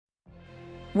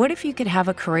What if you could have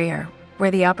a career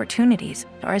where the opportunities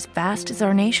are as vast as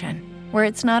our nation, where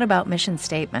it's not about mission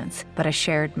statements, but a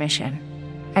shared mission?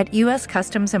 At U.S.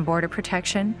 Customs and Border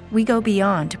Protection, we go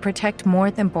beyond to protect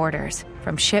more than borders.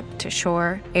 From ship to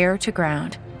shore, air to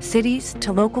ground, cities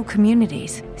to local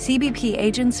communities, CBP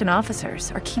agents and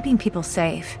officers are keeping people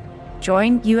safe.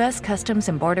 Join U.S. Customs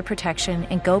and Border Protection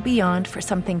and go beyond for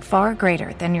something far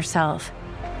greater than yourself.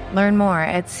 Learn more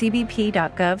at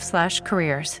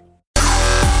cbp.gov/careers.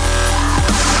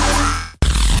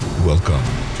 Welcome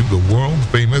to the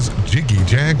world-famous Jiggy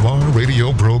Jaguar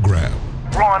radio program.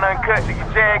 Raw and uncut, Jiggy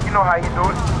Jag, you know how you do it. You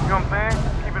know what I'm saying?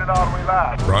 Keeping it all the way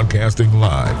live. Broadcasting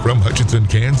live from Hutchinson,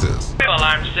 Kansas. Well,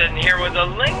 I'm sitting here with a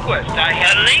linguist. I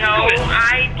had no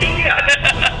idea.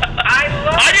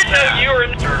 I didn't know you were,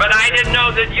 but I didn't know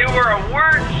that you were a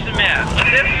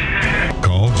wordsmith.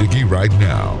 Call Jiggy right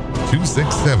now.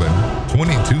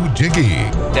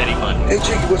 267-22-JIGGY. Daddy fun. Hey,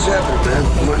 Jiggy, what's happening, man?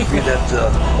 Reminds me of that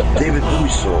David Bowie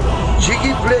song.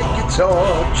 Jiggy play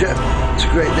guitar. It's a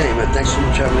great name, man. Thanks so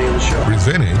much for having me on the show.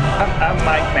 Presenting. I'm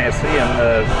Mike Massey,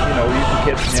 and you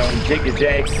can catch me on Jiggy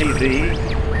Jag TV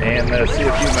and see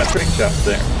a few of my tricks up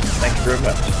there. Thank you very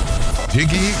much.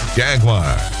 Jiggy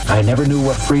Jaguar. I never knew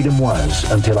what freedom was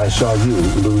until I saw you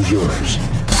lose yours.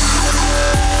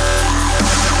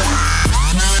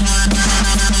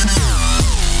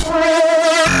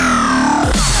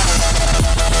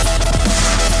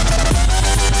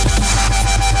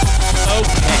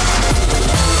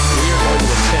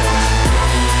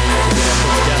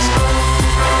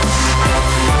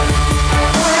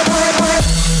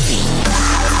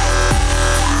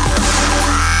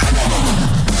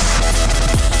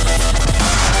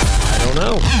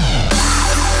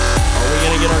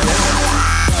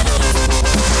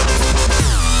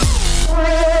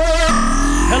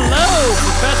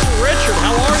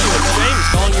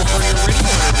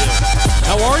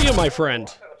 My friend.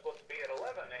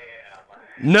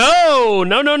 No.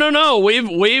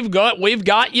 We've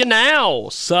got you now.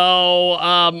 So,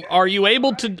 are you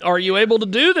able to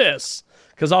do this?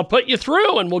 Because I'll put you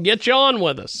through and we'll get you on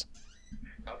with us.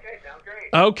 Okay, sounds great.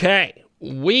 Okay,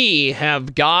 we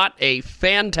have got a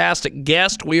fantastic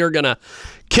guest. We are gonna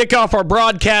kick off our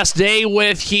broadcast day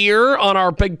with here on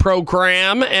our big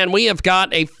program, and we have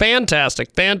got a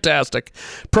fantastic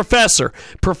professor.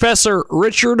 Professor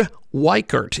Richard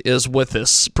Weichert is with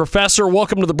us. Professor,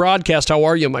 welcome to the broadcast. How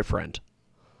are you, my friend?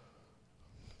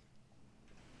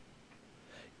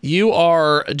 You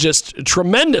are just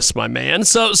tremendous, my man.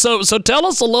 So tell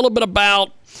us a little bit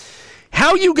about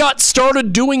how you got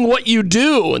started doing what you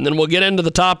do, and then we'll get into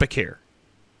the topic here.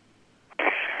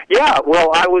 Yeah,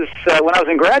 well, I was when I was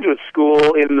in graduate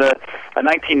school in the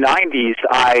 1990s,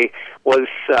 I was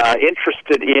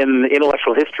interested in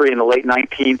intellectual history in the late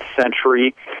 19th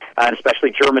century, and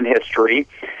especially German history.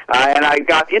 And I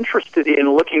got interested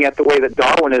in looking at the way that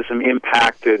Darwinism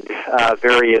impacted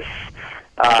various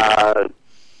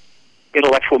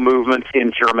intellectual movements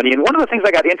in Germany. And one of the things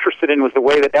I got interested in was the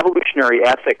way that evolutionary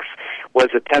ethics was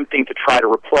attempting to try to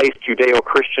replace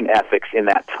Judeo-Christian ethics in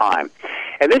that time.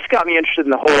 And this got me interested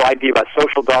in the whole idea about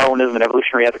social Darwinism and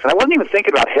evolutionary ethics. And I wasn't even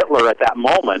thinking about Hitler at that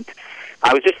moment.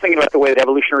 I was just thinking about the way that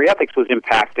evolutionary ethics was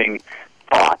impacting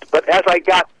thought. But as I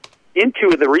got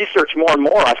into the research more and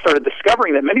more, I started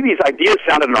discovering that many of these ideas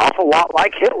sounded an awful lot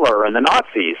like Hitler and the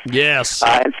Nazis. Yes.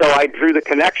 And so I drew the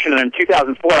connection, and in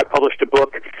 2004 I published a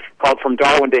book called From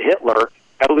Darwin to Hitler,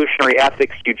 Evolutionary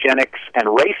Ethics, Eugenics, and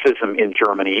Racism in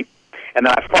Germany. And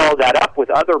then I followed that up with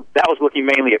that was looking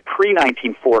mainly at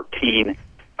pre-1914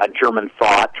 German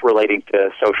thought relating to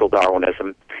social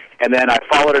Darwinism. And then I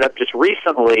followed it up just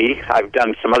recently. I've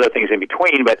done some other things in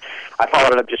between, but I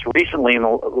followed it up just recently in the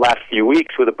last few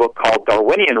weeks with a book called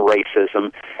Darwinian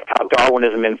Racism, How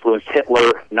Darwinism Influenced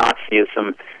Hitler,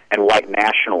 Nazism, and White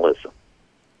Nationalism.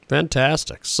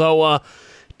 Fantastic. So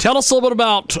tell us a little bit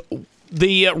about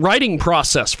the writing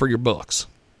process for your books.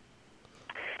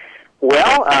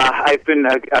 Well, I've been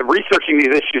researching these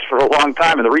issues for a long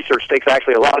time, and the research takes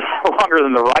actually a lot longer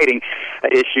than the writing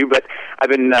issue, but I've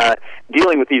been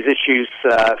dealing with these issues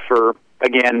since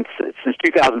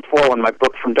 2004 when my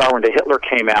book From Darwin to Hitler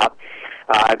came out.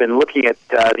 I've been looking at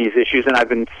these issues, and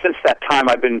since that time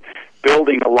I've been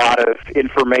building a lot of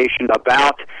information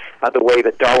about the way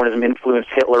that Darwinism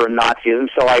influenced Hitler and Nazism.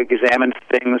 So I examined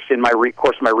things in my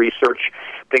course of my research,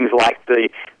 things like the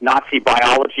Nazi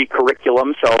biology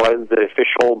curriculum, so the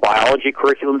official biology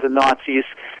curriculum the Nazis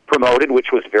promoted,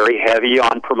 which was very heavy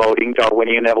on promoting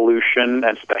Darwinian evolution,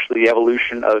 and especially the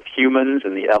evolution of humans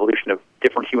and the evolution of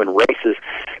different human races.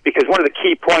 Because one of the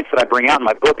key points that I bring out in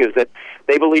my book is that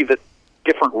they believe that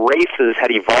different races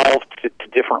had evolved to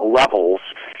different levels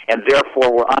and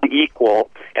therefore were unequal.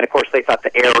 And, of course, they thought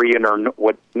the Aryan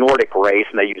or Nordic race,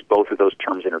 and they used both of those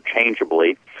terms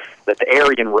interchangeably, that the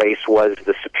Aryan race was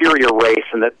the superior race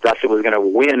and that thus it was going to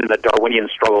win in the Darwinian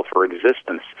struggle for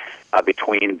existence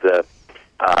between the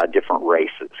different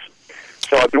races.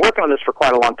 So I've been working on this for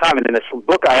quite a long time, and in this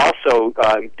book I also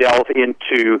delve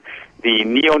into the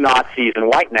neo-Nazis and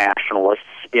white nationalists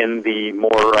in the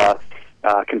more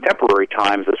contemporary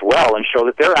times as well, and show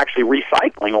that they're actually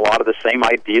recycling a lot of the same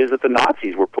ideas that the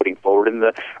Nazis were putting forward in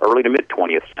the early to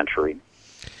mid-20th century.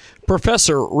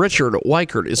 Professor Richard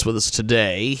Weichert is with us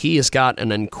today. He has got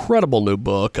an incredible new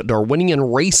book, Darwinian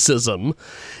Racism.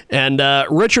 And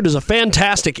Richard is a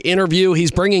fantastic interview.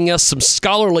 He's bringing us some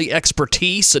scholarly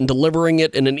expertise and delivering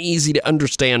it in an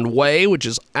easy-to-understand way, which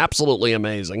is absolutely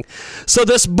amazing. So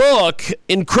this book,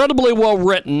 incredibly well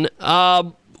written.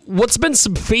 What's been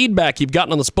some feedback you've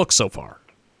gotten on this book so far?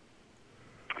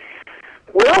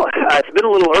 Well, it's been a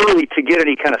little early to get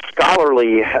any kind of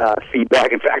scholarly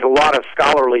feedback. In fact, a lot of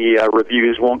scholarly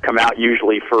reviews won't come out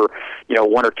usually for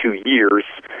 1 or 2 years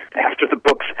after the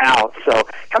book's out. So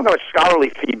haven't got much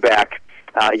scholarly feedback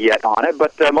yet on it.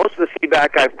 But most of the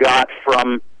feedback I've got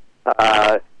from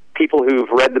people who've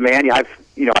read the manuscript,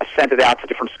 I sent it out to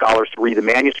different scholars to read the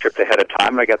manuscript ahead of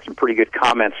time, and I got some pretty good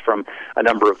comments from a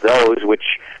number of those,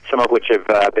 some of which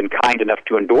have been kind enough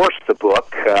to endorse the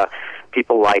book.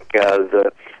 People like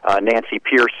the Nancy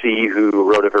Piercy,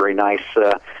 who wrote a very nice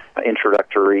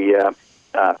introductory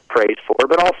praise for it,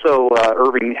 but also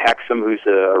Irving Hexham, who's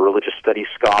a religious studies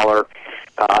scholar,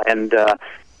 and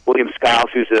William Skiles,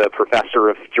 who's a professor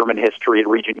of German history at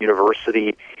Regent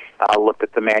University, looked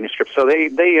at the manuscript. So they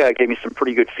gave me some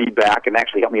pretty good feedback and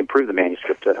actually helped me improve the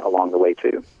manuscript along the way,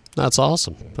 too. That's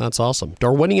awesome. That's awesome.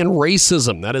 Darwinian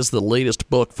Racism. That is the latest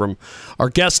book from our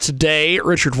guest today,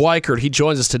 Richard Weichert. He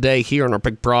joins us today here on our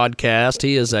big broadcast.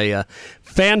 He is a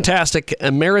fantastic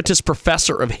emeritus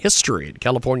professor of history at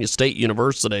California State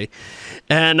University.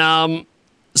 And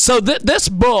so this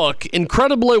book,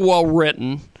 incredibly well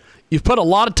written. You've put a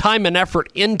lot of time and effort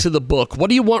into the book. What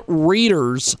do you want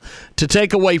readers to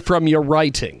take away from your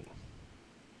writing?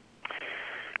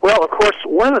 Well, of course,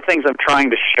 one of the things I'm trying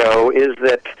to show is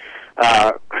that,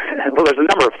 there's a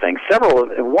number of things.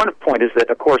 One point is that,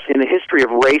 of course, in the history of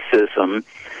racism,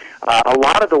 a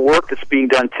lot of the work that's being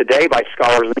done today by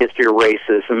scholars in the history of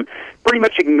racism pretty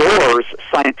much ignores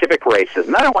scientific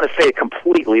racism. I don't want to say it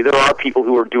completely. There are people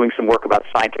who are doing some work about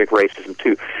scientific racism,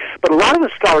 too. But a lot of the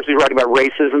scholars who write about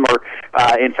racism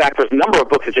are, in fact, there's a number of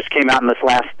books that just came out in this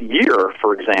last year,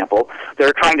 for example.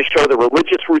 They're trying to show the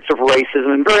religious roots of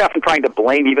racism and very often trying to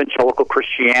blame evangelical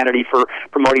Christianity for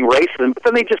promoting racism. But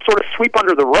then they just sort of sweep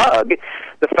under the rug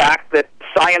the fact that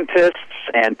scientists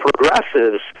and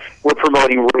progressives were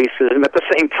promoting racism at the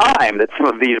same time that some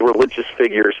of these religious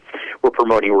figures were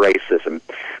promoting racism.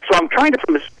 So I'm trying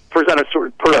to present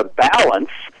put a balance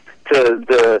to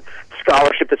the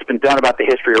scholarship that's been done about the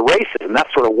history of racism.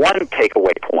 That's sort of one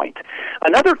takeaway point.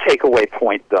 Another takeaway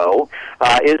point, though,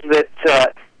 is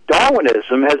that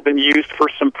Darwinism has been used for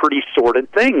some pretty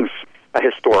sordid things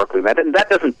historically. And that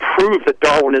doesn't prove that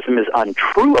Darwinism is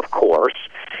untrue, of course,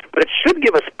 but it should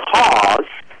give us pause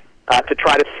to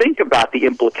try to think about the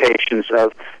implications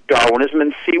of Darwinism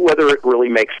and see whether it really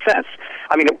makes sense.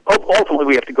 I mean, ultimately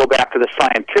we have to go back to the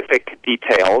scientific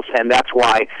details, and that's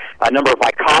why a number of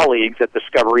my colleagues at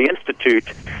Discovery Institute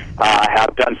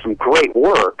have done some great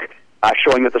work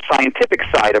showing that the scientific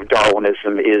side of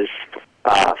Darwinism is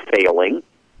failing.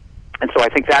 And so I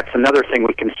think that's another thing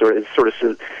we can sort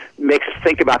of makes us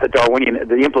think about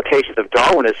the implications of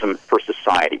Darwinism for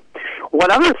society. One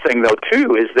other thing, though,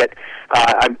 too, is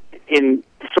that in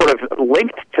sort of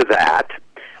linked to that,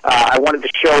 I wanted to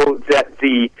show that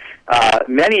the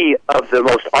many of the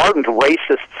most ardent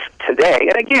racists today,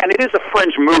 and again, it is a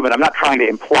fringe movement. I'm not trying to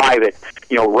imply that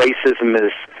racism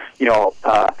is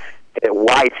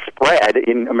widespread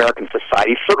in American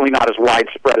society. Certainly not as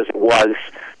widespread as it was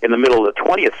in the middle of the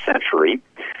 20th century.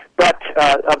 But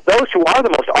of those who are the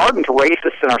most ardent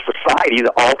racists in our society,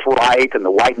 the alt-right and the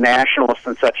white nationalists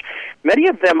and such, many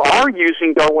of them are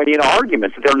using Darwinian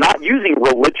arguments. They're not using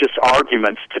religious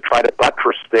arguments to try to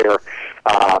buttress their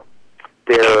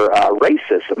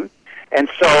racism. And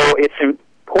so it's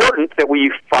important that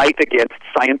we fight against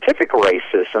scientific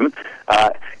racism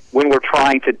when we're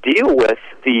trying to deal with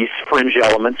these fringe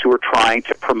elements who are trying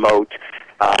to promote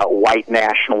white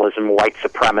nationalism, white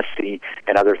supremacy,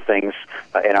 and other things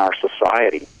in our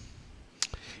society.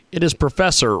 It is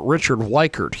Professor Richard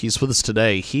Weichert. He's with us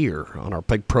today here on our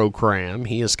big program.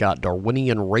 He has got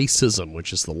Darwinian Racism,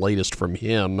 which is the latest from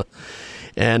him.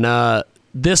 And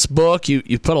this book,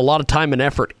 you put a lot of time and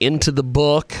effort into the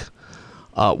book.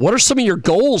 What are some of your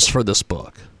goals for this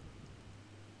book?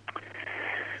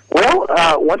 Well,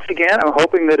 once again, I'm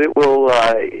hoping that it will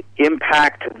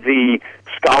impact the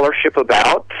scholarship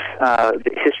about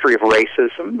the history of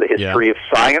racism, the history of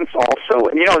science also.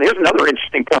 And, here's another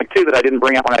interesting point, too, that I didn't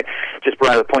bring up when I just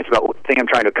brought up the points about what thing I'm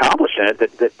trying to accomplish in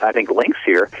it that I think links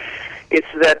here. It's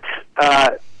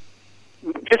that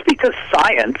just because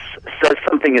science says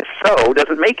something is so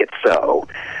doesn't make it so.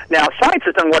 Now, science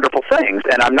has done wonderful things,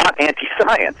 and I'm not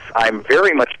anti-science. I'm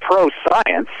very much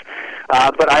pro-science.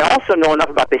 But I also know enough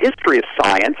about the history of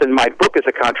science, and my book is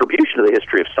a contribution to the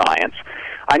history of science.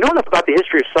 I know enough about the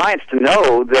history of science to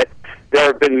know that there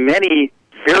have been many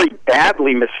very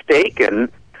badly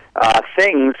mistaken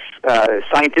things,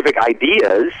 scientific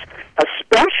ideas,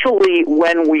 especially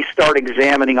when we start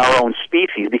examining our own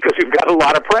species, because we've got a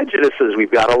lot of prejudices.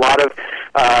 We've got a lot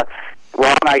of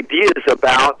wrong ideas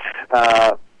about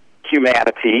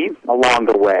humanity along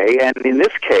the way. And in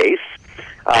this case,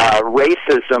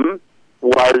 racism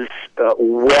was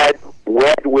wed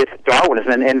with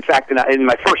Darwinism. And in fact, in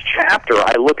my first chapter,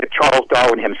 I look at Charles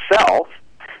Darwin himself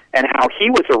and how he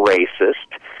was a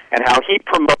racist and how he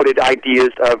promoted ideas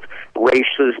of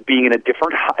races being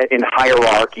in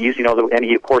hierarchies. And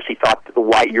he thought that the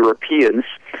white Europeans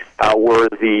were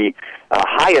the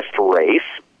highest race.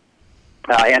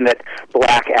 And that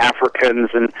black Africans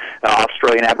and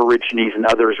Australian Aborigines and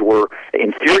others were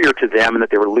inferior to them, and that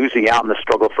they were losing out in the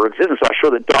struggle for existence. So I show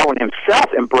that Darwin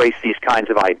himself embraced these kinds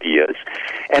of ideas.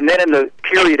 And then in the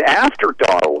period after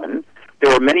Darwin,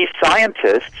 there were many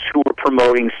scientists who were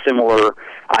promoting similar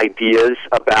ideas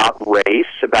about race,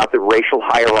 about the racial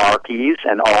hierarchies,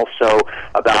 and also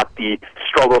about the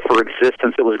struggle for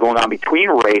existence that was going on between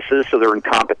races. So they're in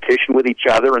competition with each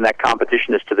other, and that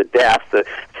competition is to the death. The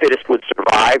fittest would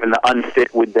survive, and the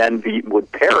unfit would then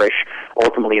would perish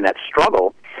ultimately in that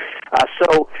struggle.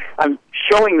 So I'm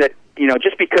showing that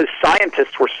just because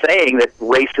scientists were saying that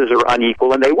races are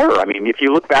unequal, and they were. I mean, if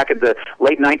you look back at the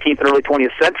late 19th and early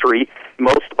 20th century,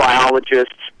 most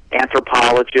biologists,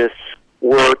 anthropologists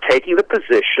were taking the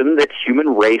position that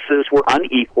human races were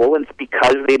unequal, and it's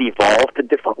because they'd evolved to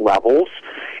different levels,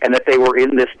 and that they were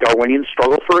in this Darwinian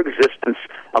struggle for existence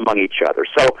among each other.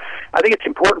 So I think it's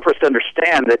important for us to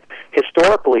understand that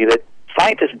historically that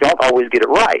scientists don't always get it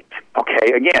right.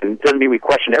 Okay, again, it doesn't mean we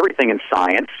question everything in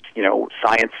science.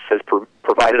 Science has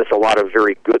provided us a lot of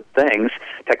very good things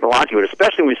technologically, but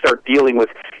especially when we start dealing with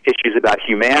issues about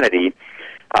humanity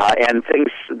and things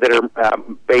that are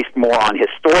based more on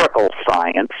historical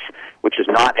science, which is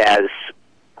not as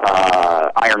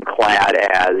ironclad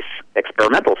as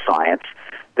experimental science,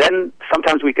 then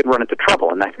sometimes we can run into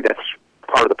trouble. And I think that's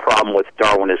part of the problem with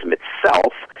Darwinism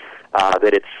itself,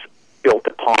 that it's built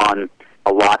upon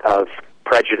a lot of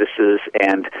prejudices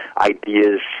and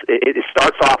ideas. It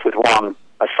starts off with wrong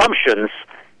assumptions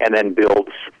and then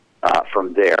builds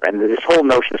from there. And this whole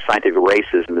notion of scientific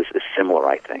racism is similar,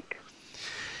 I think.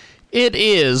 It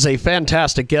is a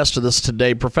fantastic guest with us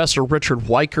today. Professor Richard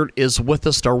Weichert is with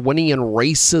us, Darwinian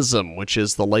Racism, which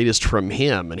is the latest from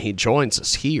him, and he joins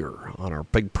us here on our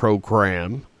big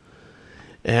program.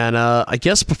 And I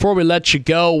guess before we let you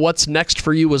go, what's next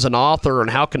for you as an author, and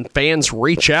how can fans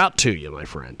reach out to you, my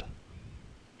friend?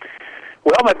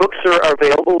 Well, my books are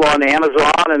available on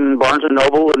Amazon and Barnes &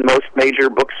 Noble and most major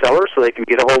booksellers, so they can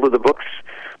get a hold of the books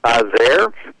there.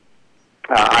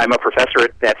 I'm a professor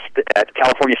at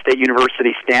California State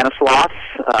University Stanislaus,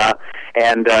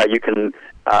 and you can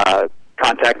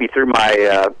contact me through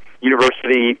my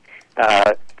university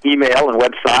email and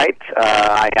website.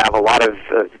 I have a lot of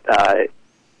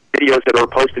videos that are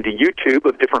posted to YouTube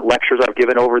of different lectures I've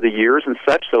given over the years and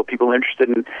such, so people interested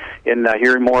in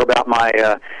hearing more about my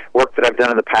work that I've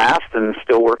done in the past and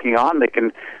still working on, they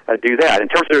can do that. In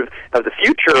terms of the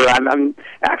future, I'm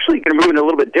actually going to move in a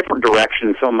little bit different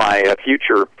direction. So my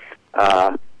future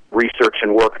research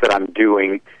and work that I'm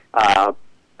doing, I've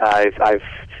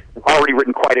already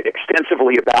written quite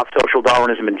extensively about social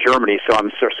Darwinism in Germany, so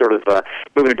I'm sort of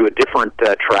moving into a different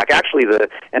track. Actually,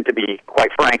 and to be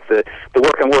quite frank, the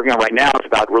work I'm working on right now is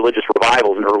about religious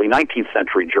revivals in early 19th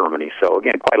century Germany. So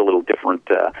again, quite a little different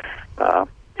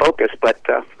focus, but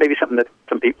maybe something that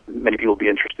many people will be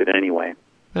interested in anyway.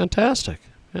 Fantastic.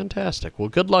 Well,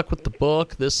 good luck with the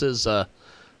book. This is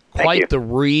quite the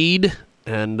read.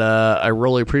 And I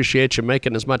really appreciate you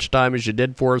making as much time as you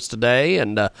did for us today.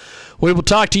 And we will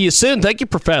talk to you soon. Thank you,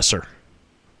 Professor.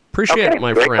 Appreciate it,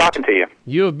 my friend. Great talking to you.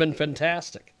 You have been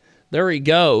fantastic. There he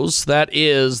goes. That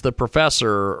is the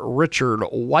Professor Richard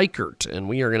Weichert. And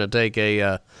we are going to take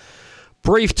a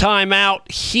brief time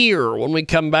out here. When we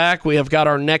come back, we have got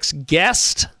our next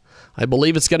guest. I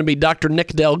believe it's going to be Dr. Nick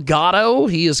Delgado.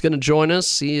 He is going to join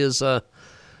us. He is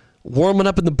warming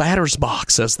up in the batter's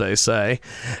box, as they say.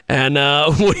 And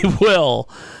we will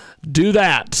do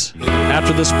that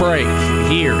after this break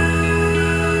here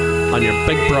on your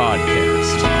big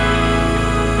broadcast.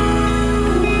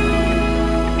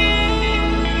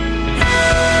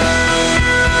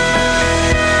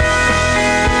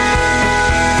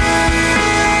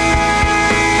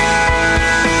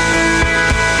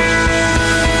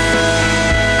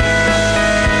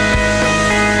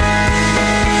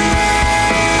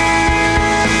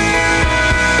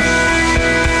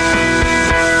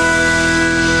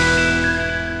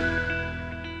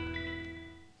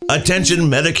 Attention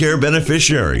Medicare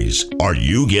beneficiaries. Are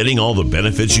you getting all the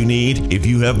benefits you need? If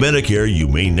you have Medicare, you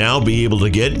may now be able to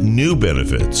get new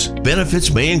benefits.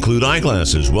 Benefits may include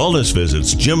eyeglasses, wellness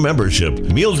visits, gym membership,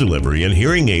 meal delivery, and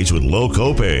hearing aids with low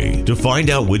copay. To find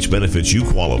out which benefits you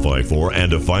qualify for and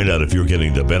to find out if you're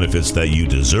getting the benefits that you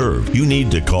deserve, you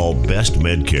need to call Best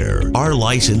Medcare. Our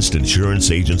licensed insurance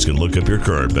agents can look up your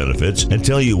current benefits and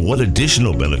tell you what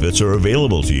additional benefits are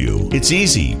available to you. It's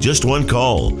easy, just one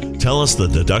call. Tell us the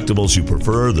deductibles you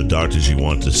prefer, the doctors you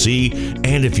want to see,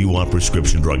 and if you want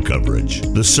prescription drug coverage.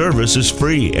 The service is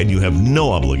free and you have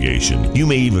no obligation. You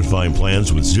may even find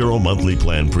plans with 0 monthly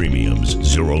plan premiums,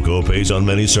 0 copays on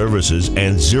many services,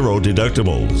 and 0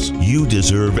 deductibles. You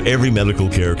deserve every medical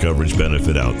care coverage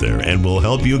benefit out there, and we'll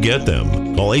help you get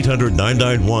them. Call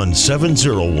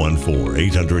 800-991-7014,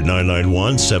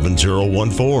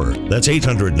 800-991-7014. That's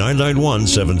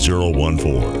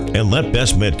 800-991-7014. And let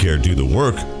Best Medcare do the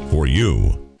work for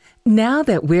you. Now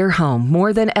that we're home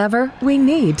more than ever, we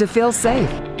need to feel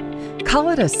safe. Call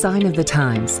it a sign of the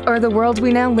times or the world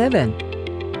we now live in.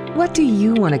 What do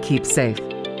you want to keep safe?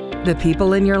 The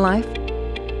people in your life?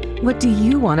 What do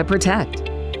you want to protect?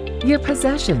 Your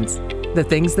possessions, the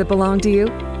things that belong to you,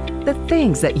 the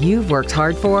things that you've worked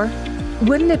hard for.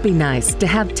 Wouldn't it be nice to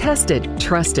have tested,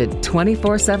 trusted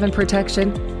 24/7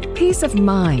 protection? Peace of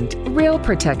mind, real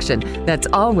protection that's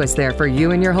always there for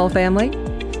you and your whole family?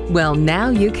 Well,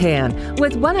 now you can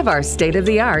with one of our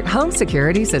state-of-the-art home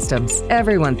security systems.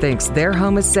 Everyone thinks their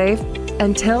home is safe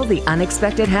until the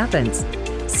unexpected happens.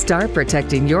 Start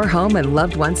protecting your home and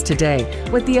loved ones today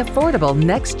with the affordable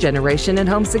next generation in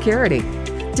home security.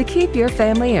 To keep your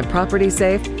family and property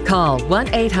safe, call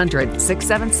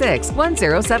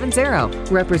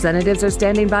 1-800-676-1070. Representatives are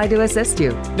standing by to assist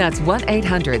you. That's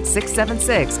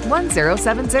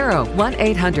 1-800-676-1070.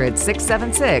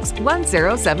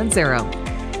 1-800-676-1070.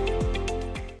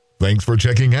 Thanks for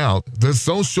checking out the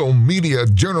social media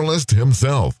journalist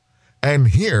himself. And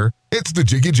here, it's the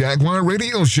Jiggy Jaguar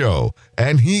Radio Show,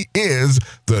 and he is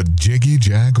the Jiggy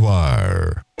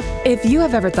Jaguar. If you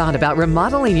have ever thought about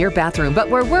remodeling your bathroom but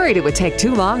were worried it would take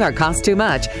too long or cost too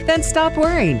much, then stop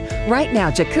worrying. Right now,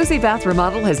 Jacuzzi Bath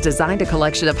Remodel has designed a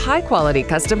collection of high-quality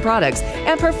custom products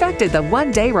and perfected the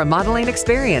one-day remodeling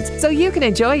experience so you can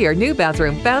enjoy your new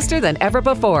bathroom faster than ever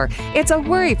before. It's a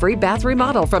worry-free bath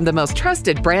remodel from the most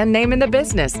trusted brand name in the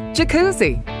business,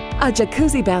 Jacuzzi. A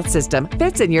jacuzzi bath system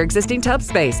fits in your existing tub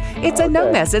space. It's a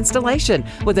no-mess installation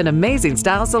with an amazing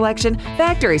style selection,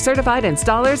 factory-certified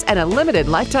installers, and a limited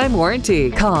lifetime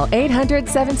warranty. Call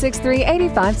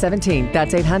 800-763-8517.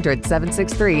 That's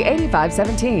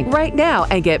 800-763-8517 right now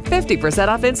and get 50%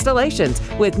 off installations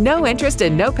with no interest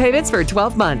and no payments for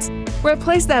 12 months.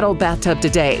 Replace that old bathtub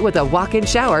today with a walk-in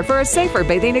shower for a safer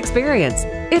bathing experience.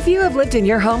 If you have lived in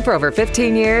your home for over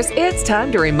 15 years, it's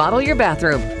time to remodel your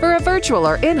bathroom. For a virtual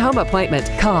or in-home appointment,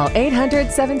 call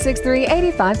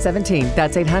 800-763-8517.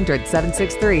 That's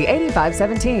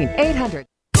 800-763-8517. 800.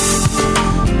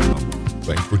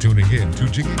 Thanks for tuning in to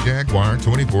Jiggy Jaguar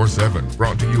 24/7,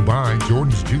 brought to you by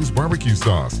Jordan's Juice Barbecue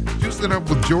Sauce. Juice it up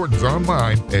with Jordan's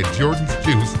online at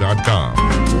jordansjuice.com.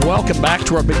 Welcome back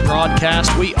to our big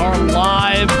broadcast. We are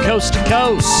live coast to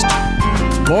coast,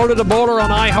 border to border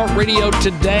on iHeartRadio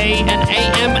today and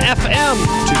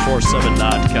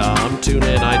AMFM247.com. Tune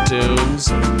in,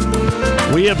 iTunes.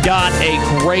 We have got a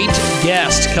great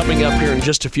guest coming up here in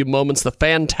just a few moments. The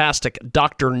fantastic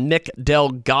Dr. Nick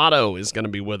Delgado is going to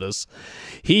be with us.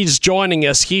 He's joining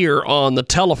us here on the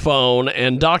telephone,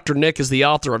 and Dr. Nick is the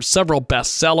author of several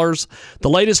bestsellers, the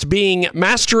latest being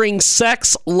Mastering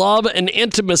Sex, Love, and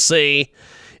Intimacy,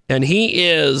 and he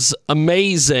is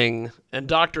amazing. And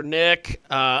Dr. Nick,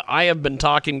 I have been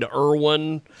talking to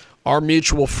Erwin, our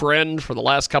mutual friend, for the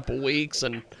last couple weeks,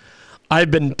 and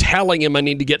I've been telling him I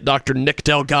need to get Dr. Nick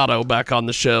Delgado back on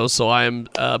the show, so I am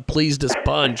pleased as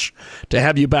punch to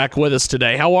have you back with us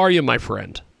today. How are you, my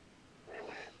friend?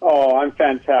 Oh, I'm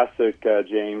fantastic,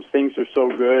 James. Things are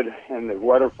so good, and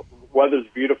the weather's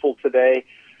beautiful today.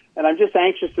 And I'm just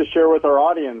anxious to share with our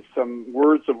audience some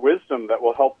words of wisdom that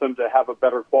will help them to have a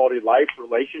better quality life,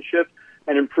 relationship,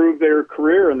 and improve their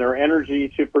career and their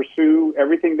energy to pursue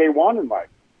everything they want in life.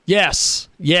 Yes.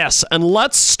 And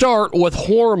let's start with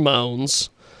hormones.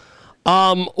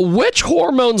 Which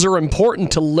hormones are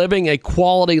important to living a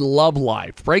quality love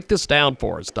life? Break this down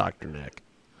for us, Dr. Nick.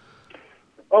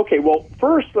 Okay, well,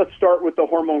 first let's start with the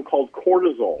hormone called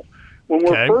cortisol. When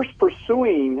we're first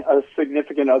pursuing a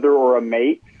significant other or a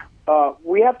mate,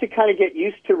 we have to kind of get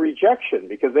used to rejection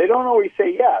because they don't always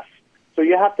say yes. So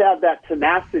you have to have that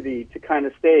tenacity to kind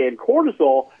of stay. And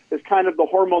cortisol is kind of the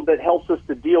hormone that helps us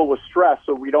to deal with stress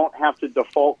so we don't have to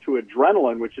default to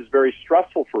adrenaline, which is very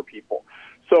stressful for people.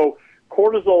 So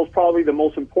cortisol is probably the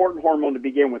most important hormone to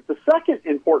begin with. The second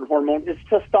important hormone is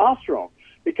testosterone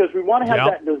because we want to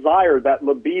have that desire, that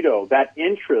libido, that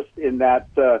interest in that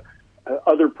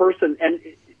other person. And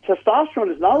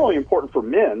testosterone is not only important for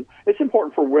men, it's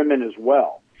important for women as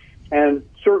well. And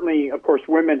certainly, of course,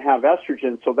 women have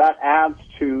estrogen, so that adds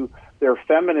to their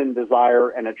feminine desire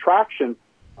and attraction.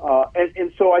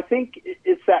 And so I think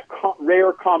it's that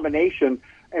rare combination.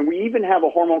 And we even have a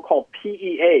hormone called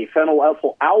PEA,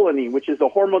 phenylethylalanine, which is a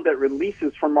hormone that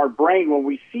releases from our brain when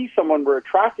we see someone we're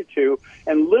attracted to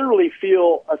and literally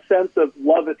feel a sense of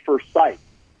love at first sight.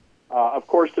 Of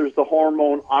course, there's the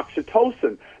hormone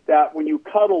oxytocin, that when you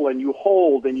cuddle and you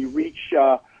hold and you reach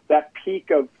that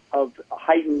peak of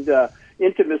heightened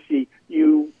intimacy,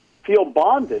 you feel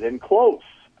bonded and close.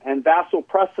 And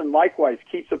vasopressin likewise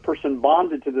keeps a person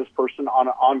bonded to this person on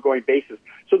an ongoing basis.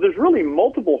 So there's really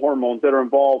multiple hormones that are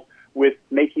involved with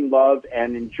making love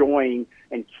and enjoying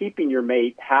and keeping your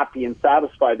mate happy and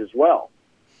satisfied as well.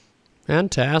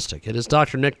 Fantastic. It is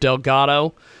Dr. Nick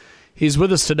Delgado. He's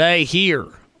with us today here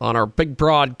on our big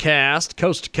broadcast,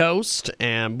 coast to coast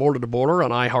and border to border on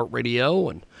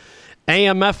iHeartRadio and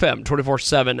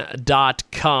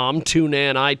AMFM247.com. Tune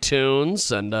in,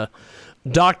 iTunes, and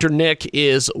Dr. Nick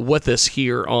is with us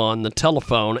here on the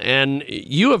telephone. And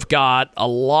you have got a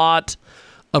lot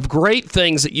of great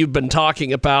things that you've been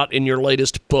talking about in your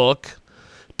latest book.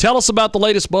 Tell us about the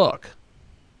latest book.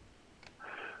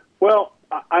 Well,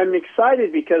 I'm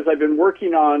excited because I've been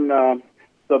working on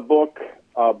the book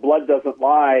Blood Doesn't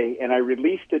Lie, and I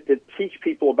released it to teach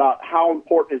people about how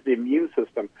important is the immune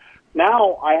system.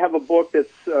 Now I have a book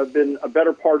that's been a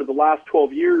better part of the last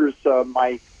 12 years,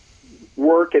 my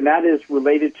work, and that is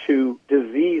related to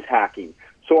disease hacking.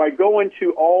 So I go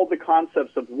into all the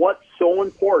concepts of what's so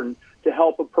important to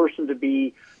help a person to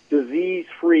be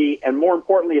disease-free, and more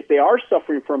importantly, if they are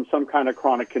suffering from some kind of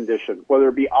chronic condition, whether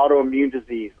it be autoimmune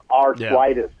disease,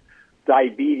 arthritis,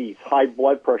 diabetes, high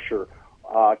blood pressure,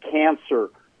 cancer,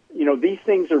 these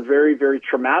things are very, very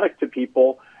traumatic to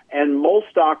people, and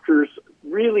most doctors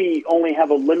really only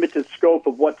have a limited scope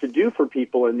of what to do for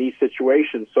people in these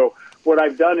situations. So what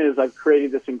I've done is I've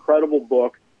created this incredible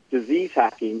book, Disease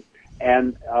Hacking,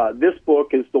 and this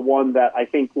book is the one that I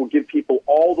think will give people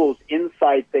all those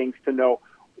inside things to know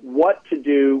what to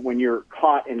do when you're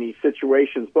caught in these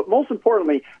situations, but most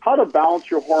importantly, how to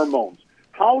balance your hormones,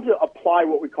 how to apply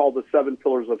what we call the 7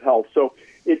 pillars of health. So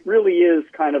it really is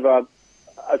kind of a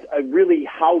really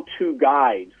how-to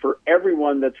guide for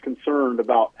everyone that's concerned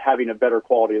about having a better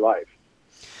quality life.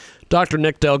 Dr.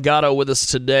 Nick Delgado with us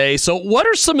today. So what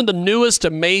are some of the newest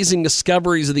amazing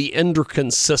discoveries of the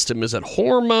endocrine system? Is it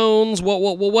hormones?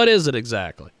 What is it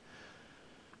exactly?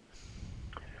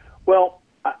 Well,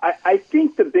 I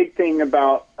think the big thing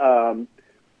about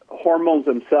hormones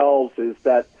themselves is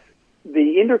that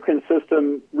the endocrine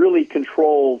system really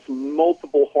controls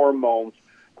multiple hormones,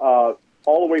 all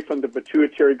the way from the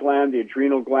pituitary gland, the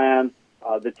adrenal gland,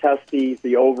 the testes,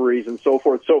 the ovaries, and so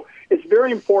forth. So it's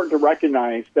very important to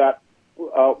recognize that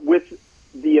with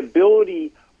the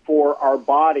ability for our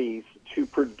bodies to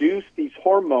produce these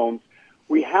hormones,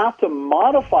 we have to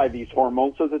modify these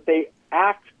hormones so that they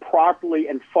act properly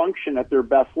and function at their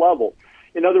best level.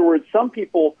 In other words, some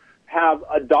people have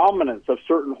a dominance of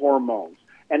certain hormones,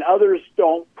 and others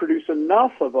don't produce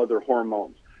enough of other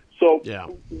hormones. So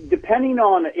depending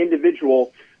on an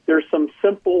individual, there's some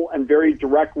simple and very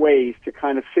direct ways to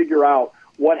kind of figure out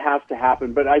what has to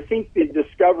happen. But I think the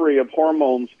discovery of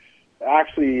hormones,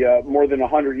 actually more than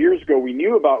 100 years ago, we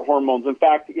knew about hormones. In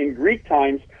fact, in Greek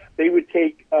times, they would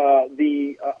take a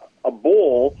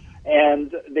bull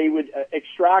and they would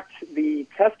extract the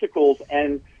testicles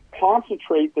and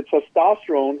concentrate the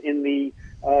testosterone in the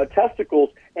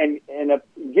testicles and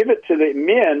give it to the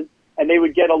men, and they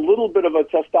would get a little bit of a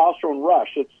testosterone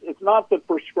rush. It's not the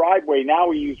prescribed way. Now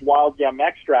we use wild yam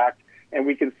extract, and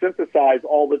we can synthesize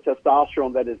all the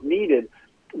testosterone that is needed.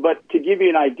 But to give you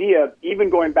an idea, even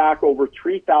going back over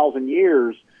 3,000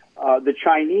 years, the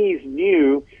Chinese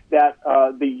knew that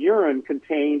the urine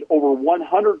contained over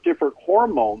 100 different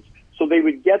hormones. So they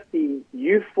would get the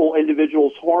youthful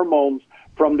individual's hormones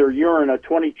from their urine, a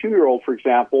 22-year-old, for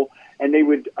example, and they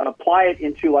would apply it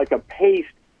into like a paste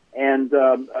and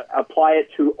apply it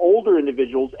to older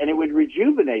individuals, and it would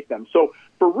rejuvenate them. So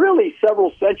for really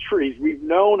several centuries, we've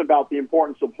known about the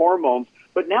importance of hormones,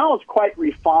 but now it's quite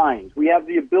refined. We have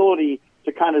the ability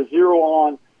to kind of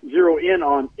zero in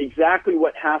on exactly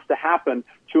what has to happen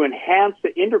to enhance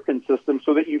the endocrine system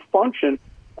so that you function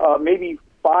maybe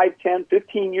 5, 10,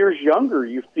 15 years younger.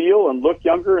 You feel and look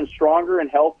younger and stronger and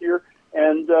healthier,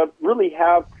 and really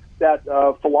have that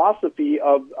philosophy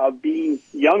of being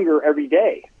younger every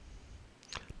day.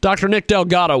 Dr. Nick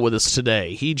Delgado with us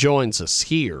today. He joins us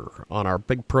here on our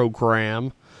big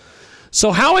program.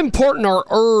 So how important are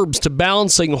herbs to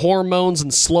balancing hormones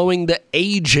and slowing the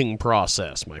aging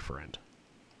process, my friend?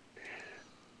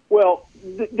 Well,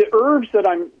 the herbs that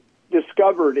I'm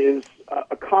discovered is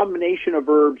a combination of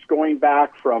herbs going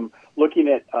back from looking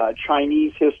at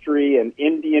Chinese history and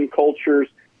Indian cultures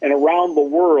and around the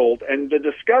world, and the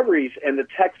discoveries and the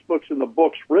textbooks and the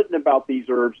books written about these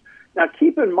herbs. Now,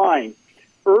 keep in mind,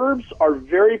 herbs are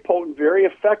very potent, very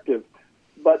effective,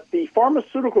 but the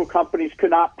pharmaceutical companies could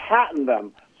not patent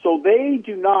them, so they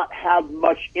do not have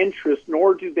much interest,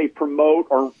 nor do they promote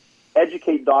or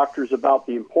educate doctors about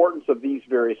the importance of these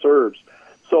various herbs.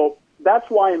 So that's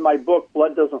why in my book,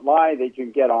 Blood Doesn't Lie, that you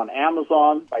can get on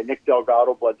Amazon by Nick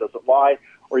Delgado, Blood Doesn't Lie,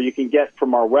 or you can get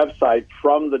from our website,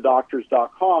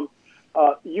 fromthedoctors.com,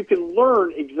 you can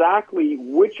learn exactly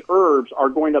which herbs are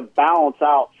going to balance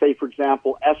out, say, for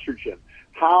example, estrogen.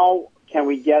 How can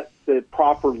we get the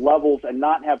proper levels and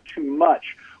not have too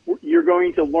much? You're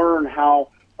going to learn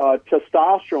how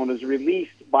testosterone is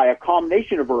released by a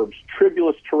combination of herbs,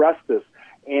 Tribulus terrestris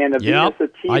and Avenus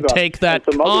sativa. I take that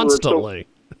constantly.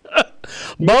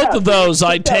 Both of those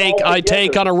I take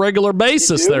on a regular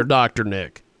basis there, Dr.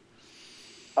 Nick.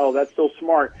 Oh, that's so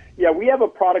smart. Yeah, we have a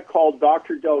product called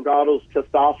Dr. Delgado's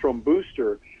Testosterone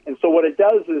Booster. And so what it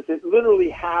does is it literally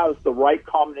has the right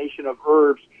combination of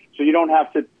herbs, so you don't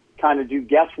have to kind of do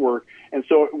guesswork. And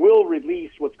so it will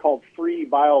release what's called free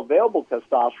bioavailable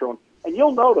testosterone. And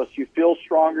you'll notice you feel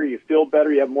stronger, you feel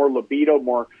better, you have more libido,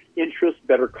 more interest,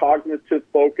 better cognitive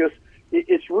focus.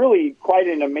 It's really quite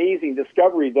an amazing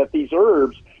discovery that these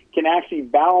herbs can actually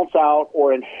balance out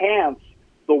or enhance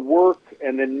the work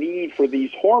and the need for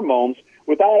these hormones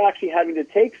without actually having to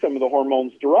take some of the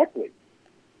hormones directly.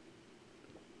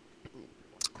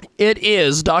 It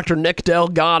is Dr. Nick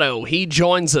Delgado. He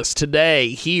joins us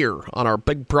today here on our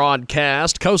big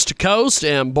broadcast, coast to coast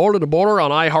and border to border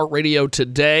on iHeartRadio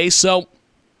today. So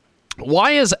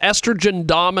why is estrogen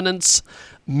dominance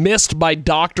missed by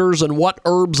doctors, and what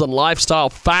herbs and lifestyle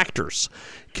factors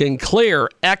can clear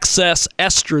excess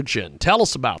estrogen? Tell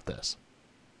us about this.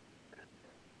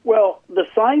 Well, the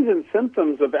signs and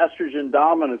symptoms of estrogen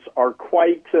dominance are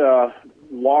quite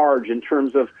large in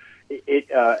terms of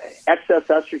excess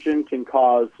estrogen can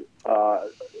cause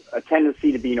a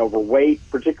tendency to being overweight,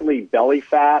 particularly belly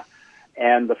fat,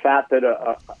 and the fat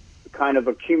that kind of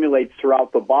accumulates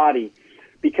throughout the body.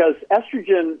 Because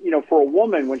estrogen, for a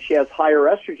woman, when she has higher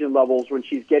estrogen levels, when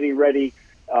she's getting ready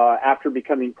after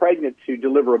becoming pregnant to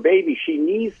deliver a baby, she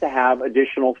needs to have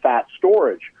additional fat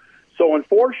storage. So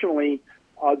unfortunately,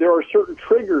 there are certain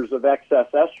triggers of excess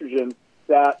estrogen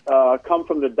that come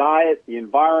from the diet, the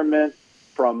environment,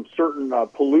 from certain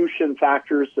pollution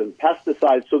factors and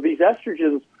pesticides. So these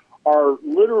estrogens are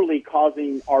literally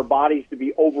causing our bodies to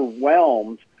be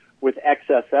overwhelmed with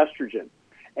excess estrogen.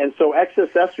 And so excess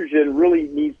estrogen really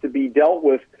needs to be dealt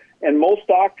with. And most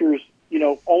doctors,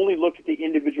 only look at the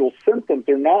individual symptoms.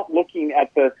 They're not looking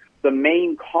at the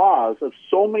main cause of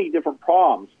so many different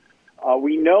problems.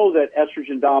 We know that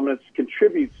estrogen dominance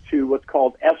contributes to what's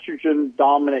called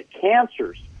estrogen-dominant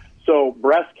cancers. So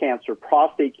breast cancer,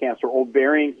 prostate cancer,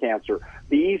 ovarian cancer,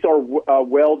 these are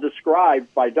well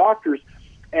described by doctors.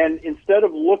 And instead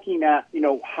of looking at,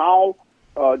 how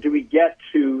do we get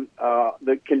to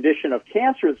the condition of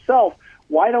cancer itself,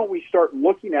 why don't we start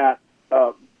looking at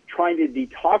trying to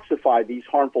detoxify these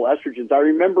harmful estrogens? I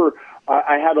remember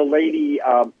I had a lady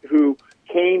who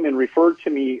came and referred to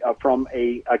me from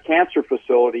a cancer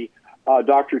facility,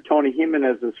 Dr. Tony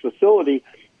Jimenez's facility,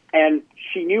 and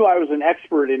she knew I was an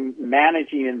expert in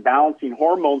managing and balancing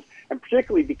hormones, and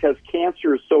particularly because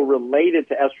cancer is so related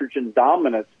to estrogen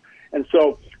dominance. And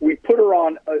so we put her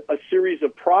on a series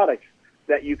of products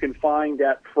that you can find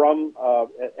at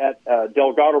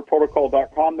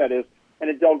DelgadoProtocol.com, that is, And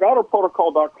at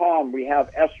DelgadoProtocol.com, we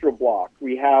have Estro Block.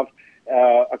 We have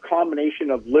a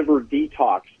combination of liver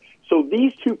detox. So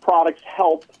these two products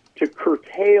help to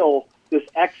curtail this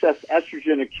excess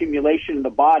estrogen accumulation in the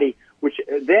body, which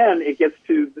then it gets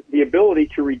to the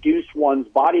ability to reduce one's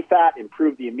body fat,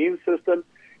 improve the immune system,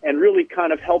 and really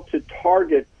kind of help to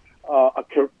target a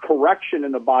correction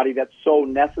in the body that's so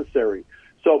necessary.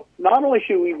 So not only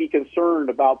should we be concerned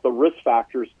about the risk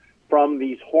factors from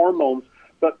these hormones,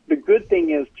 but the good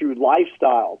thing is through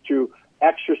lifestyle, through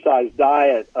exercise,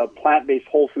 diet, a plant-based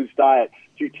whole foods diet,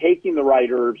 through taking the right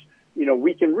herbs,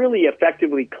 we can really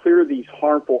effectively clear these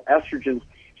harmful estrogens.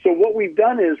 So what we've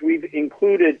done is we've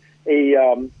included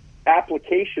a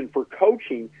application for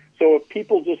coaching. So if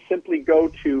people just simply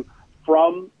go to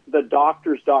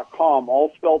fromthedoctors.com,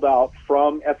 all spelled out,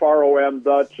 from FROM,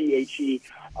 the THE,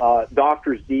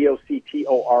 doctors,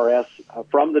 DOCTORS,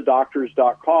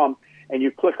 fromthedoctors.com, and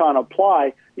you click on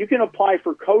apply, you can apply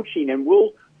for coaching, and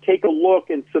we'll take a look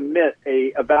and submit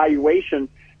a evaluation,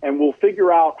 and we'll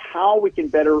figure out how we can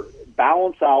better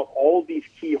balance out all these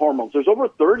key hormones. There's over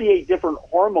 38 different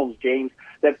hormones, James,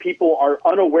 that people are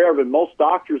unaware of, and most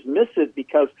doctors miss it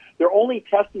because they're only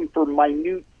testing for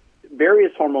minute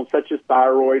various hormones such as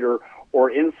thyroid or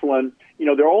insulin.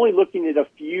 They're only looking at a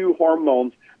few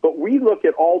hormones, but we look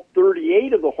at all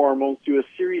 38 of the hormones through a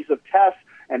series of tests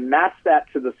and match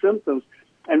that to the symptoms.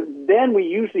 And then we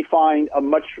usually find a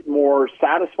much more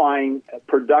satisfying,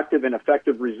 productive, and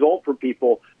effective result for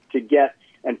people to get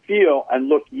and feel and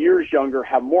look years younger,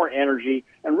 have more energy,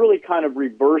 and really kind of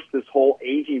reverse this whole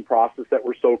aging process that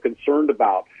we're so concerned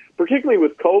about. Particularly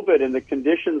with COVID and the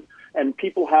conditions, and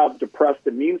people have depressed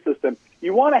immune system,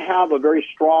 you want to have a very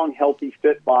strong, healthy,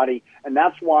 fit body, and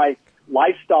that's why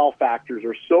lifestyle factors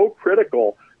are so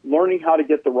critical. Learning how to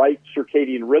get the right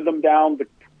circadian rhythm down, the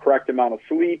correct amount of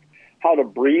sleep, how to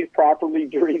breathe properly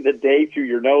during the day through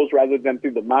your nose rather than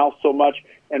through the mouth so much,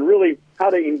 and really how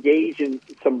to engage in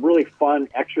some really fun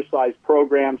exercise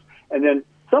programs. And then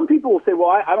some people will say, well,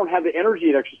 I don't have the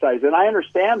energy to exercise, and I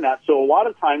understand that. So a lot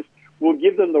of times we'll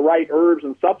give them the right herbs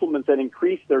and supplements that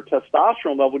increase their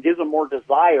testosterone level, gives them more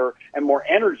desire and more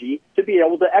energy to be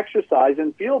able to exercise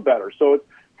and feel better. So it's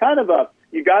kind of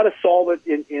you got to solve it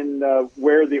in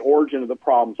where the origin of the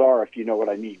problems are, if you know what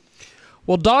I mean.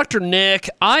 Well, Dr.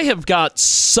 Nick, I have got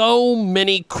so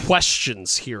many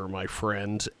questions here, my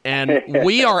friend, and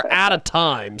we are out of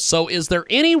time. So is there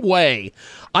any way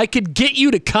I could get you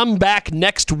to come back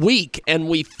next week and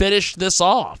we finish this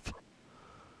off?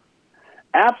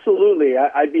 Absolutely.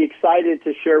 I'd be excited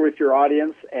to share with your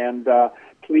audience, and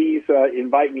please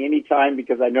invite me anytime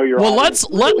because I know you're. Well, let's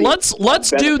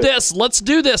do this. Let's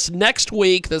do this next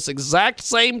week, this exact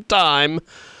same time.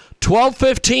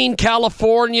 12:15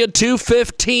 California,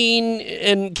 2:15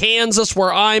 in Kansas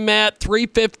where I'm at,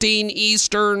 3:15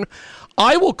 Eastern.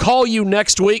 I will call you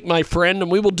next week, my friend,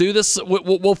 and we will do this.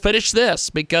 We'll finish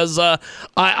this because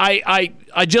I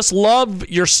just love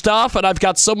your stuff, and I've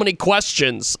got so many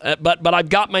questions. But I've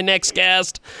got my next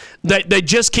guest. They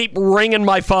just keep ringing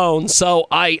my phone, so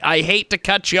I hate to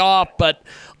cut you off, but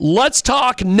let's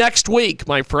talk next week,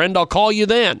 my friend. I'll call you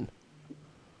then.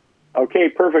 Okay,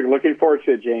 perfect. Looking forward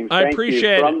to it, James. I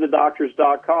appreciate it.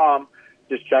 FromTheDoctors.com.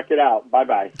 Just check it out.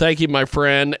 Bye-bye. Thank you, my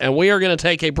friend. And we are going to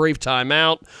take a brief time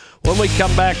out. When we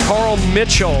come back, Carl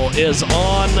Mitchell is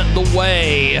on the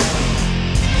way.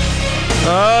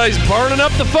 He's burning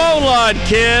up the phone line,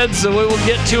 kids, and we will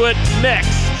get to it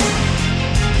next.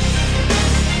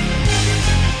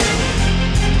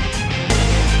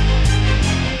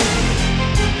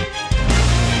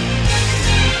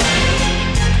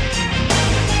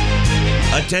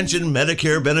 Attention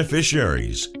Medicare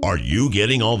beneficiaries. Are you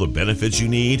getting all the benefits you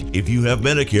need? If you have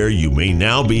Medicare, you may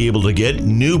now be able to get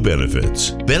new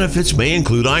benefits. Benefits may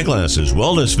include eyeglasses,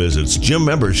 wellness visits, gym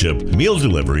membership, meal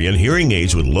delivery, and hearing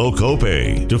aids with low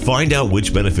copay. To find out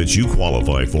which benefits you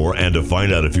qualify for and to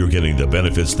find out if you're getting the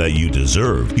benefits that you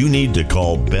deserve, you need to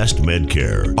call Best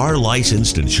Medcare. Our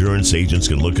licensed insurance agents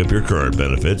can look up your current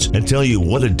benefits and tell you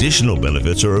what additional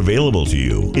benefits are available to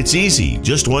you. It's easy,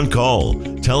 just one call.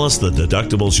 Tell us the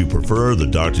deductibles you prefer, the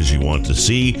doctors you want to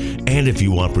see, and if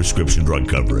you want prescription drug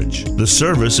coverage. The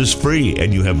service is free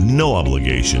and you have no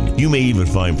obligation. You may even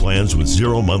find plans with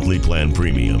zero monthly plan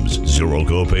premiums, zero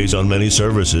copays on many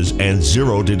services, and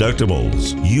zero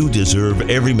deductibles. You deserve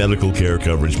every medical care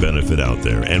coverage benefit out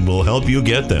there, and we'll help you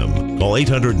get them. Call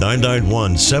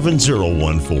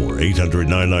 800-991-7014.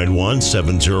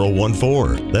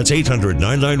 800-991-7014. That's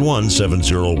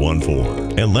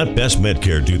 800-991-7014. And let Best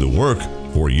Medcare do the work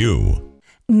for you.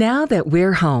 Now that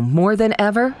we're home more than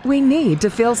ever, we need to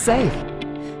feel safe.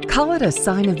 Call it a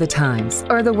sign of the times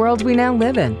or the world we now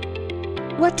live in.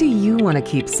 What do you want to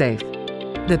keep safe?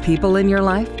 The people in your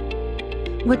life?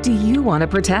 What do you want to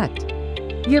protect?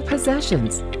 Your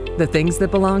possessions, the things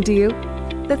that belong to you,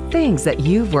 the things that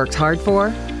you've worked hard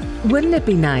for. Wouldn't it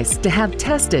be nice to have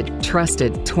tested,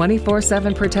 trusted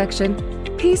 24/7 protection?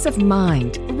 Peace of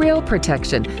mind, real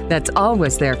protection that's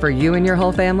always there for you and your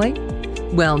whole family?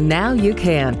 Well, now you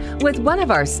can with one of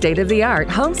our state-of-the-art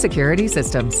home security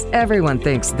systems. Everyone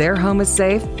thinks their home is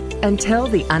safe until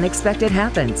the unexpected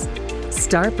happens.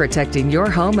 Start protecting your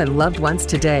home and loved ones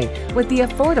today with the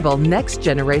affordable next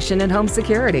generation in home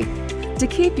security. To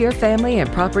keep your family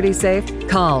and property safe,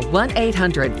 call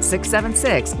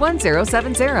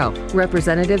 1-800-676-1070.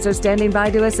 Representatives are standing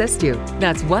by to assist you.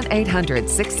 That's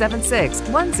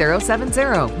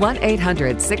 1-800-676-1070.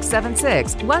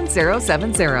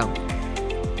 1-800-676-1070.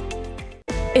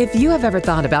 If you have ever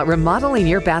thought about remodeling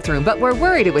your bathroom but were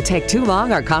worried it would take too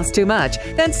long or cost too much,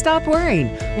 then stop worrying.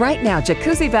 Right now,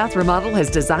 Jacuzzi Bath Remodel has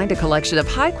designed a collection of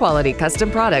high-quality custom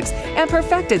products and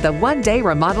perfected the one-day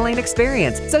remodeling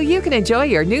experience so you can enjoy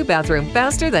your new bathroom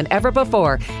faster than ever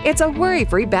before. It's a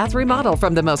worry-free bath remodel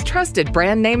from the most trusted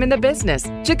brand name in the business,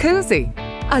 Jacuzzi.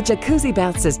 A jacuzzi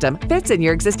bath system fits in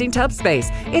your existing tub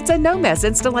space. It's a no-mess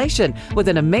installation with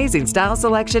an amazing style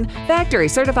selection,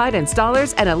 factory-certified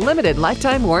installers, and a limited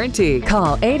lifetime warranty.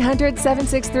 Call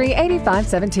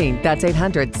 800-763-8517. That's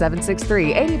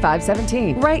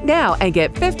 800-763-8517 right now and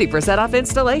get 50% off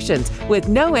installations with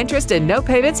no interest and no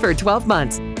payments for 12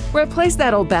 months. Replace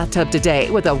that old bathtub today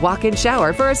with a walk-in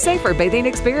shower for a safer bathing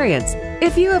experience.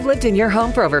 If you have lived in your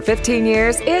home for over 15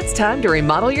 years, it's time to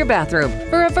remodel your bathroom.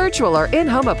 For a virtual or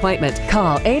in-home appointment,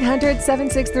 call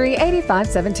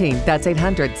 800-763-8517. That's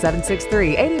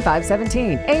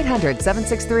 800-763-8517.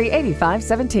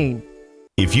 800-763-8517.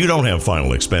 If you don't have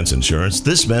final expense insurance,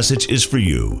 this message is for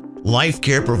you. Life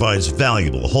Care provides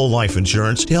valuable whole life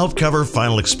insurance to help cover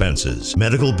final expenses,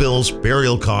 medical bills,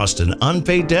 burial costs, and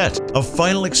unpaid debt. A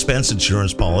final expense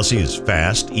insurance policy is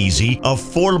fast, easy,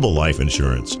 affordable life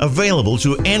insurance available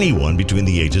to anyone between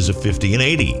the ages of 50 and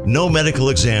 80. No medical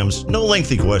exams, no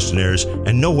lengthy questionnaires,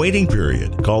 and no waiting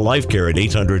period. Call Life Care at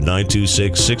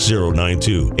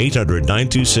 800-926-6092.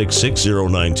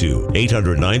 800-926-6092.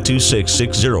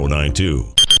 800-926-6092.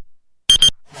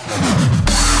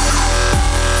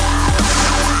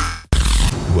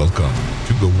 Welcome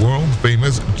to the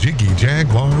world-famous Jiggy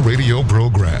Jaguar radio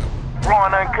program. Raw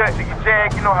and uncut, Jiggy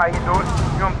Jag, you know how you do it. You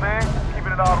know what I'm saying?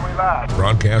 Keeping it all the way live.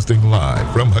 Broadcasting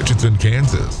live from Hutchinson,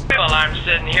 Kansas. Well, I'm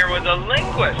sitting here with a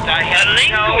linguist. I had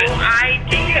no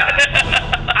idea.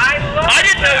 I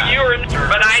didn't know you were,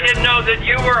 but I didn't know that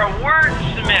you were a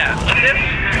wordsmith.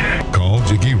 Call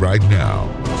Jiggy right now.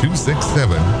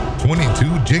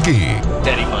 267-22-JIGGY.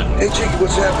 Daddy fun. Hey, Jiggy,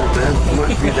 what's happening, man?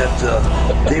 Reminds me of that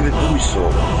David Bowie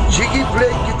song. Jiggy play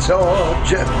guitar.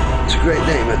 It's a great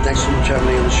name, man. Thanks so much for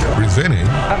having me on the show. Presenting.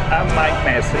 I'm Mike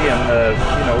Massey, and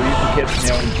you can catch me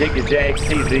on Jiggy Jag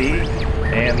TV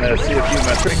and see a few of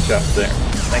my trick shots there.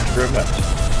 Thank you very much.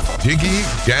 Jiggy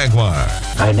Jaguar.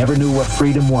 I never knew what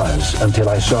freedom was until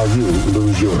I saw you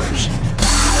lose yours.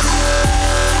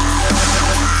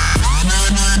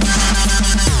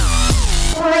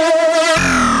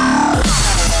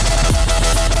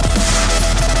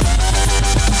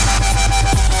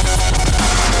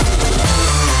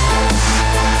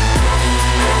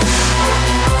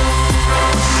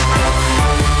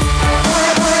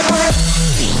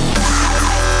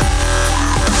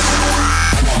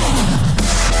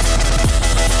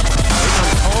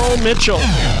 Mitchell. We're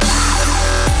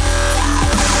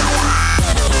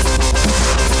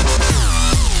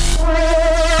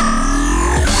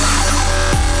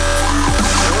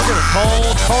going to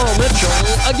call Carl Mitchell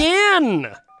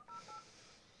again.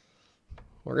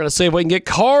 We're going to see if we can get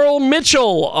Carl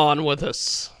Mitchell on with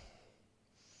us.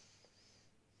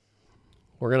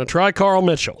 We're going to try Carl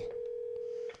Mitchell.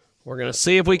 We're going to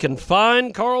see if we can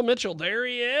find Carl Mitchell. There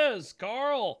he is.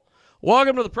 Carl,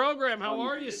 welcome to the program. How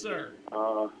are you, sir?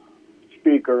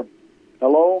 Speaker.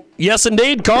 Hello? Yes,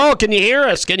 indeed. Carl, can you hear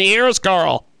us? Can you hear us,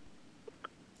 Carl?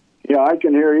 Yeah, I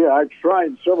can hear you. I've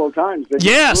tried several times.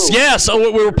 Yes.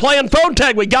 Oh, we were playing phone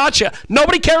tag. We got you.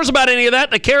 Nobody cares about any of that.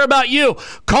 They care about you.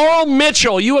 Carl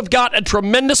Mitchell, you have got a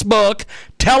tremendous book.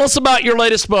 Tell us about your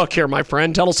latest book here, my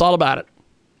friend. Tell us all about it.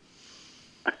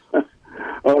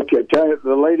 Okay, tell you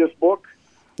the latest book?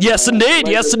 Yes, indeed.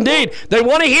 Yes, indeed. They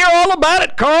want to hear all about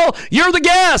it, Carl. You're the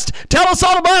guest. Tell us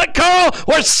all about it, Carl.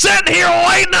 We're sitting here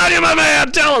waiting on you, my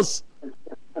man. Tell us.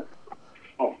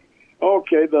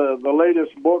 Okay, the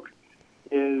latest book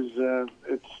is,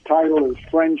 its title is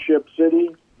Friendship City,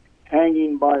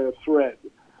 Hanging by a Thread.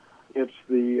 It's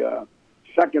the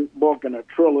second book in a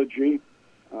trilogy,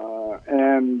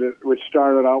 and and which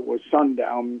started out with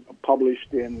Sundown,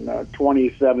 published in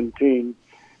 2017.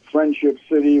 Friendship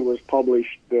City was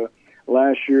published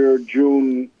last year,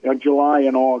 July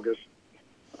and August,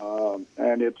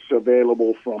 and it's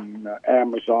available from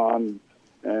Amazon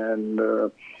and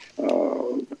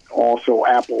also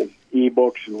Apple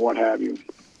eBooks and what have you.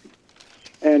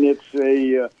 And it's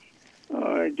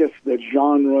I guess the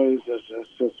genre is a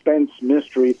suspense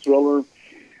mystery thriller.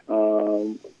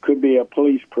 Could be a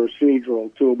police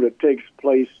procedural too, but it takes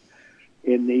place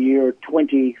in the year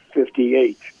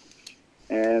 2058,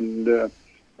 and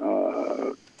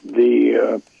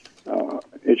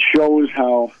it shows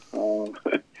how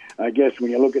I guess when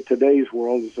you look at today's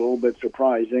world, it's a little bit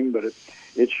surprising, but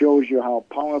it shows you how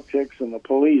politics and the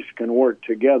police can work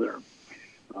together.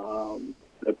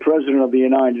 The President of the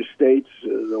United States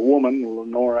is a woman,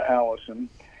 Lenora Allison,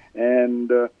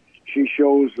 and she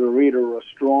shows the reader a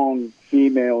strong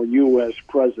female U.S.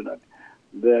 president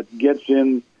that gets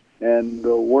in and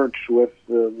works with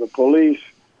the police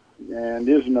and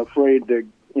isn't afraid to,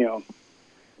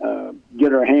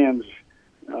 get her hands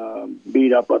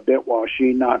beat up a bit while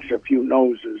she knocks a few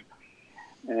noses.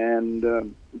 And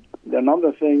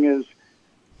another thing is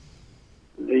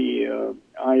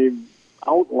I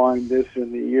outlined this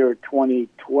in the year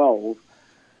 2012,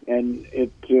 and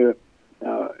it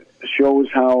shows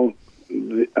how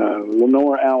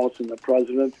Lenora Allison, the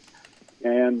president,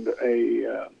 and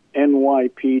a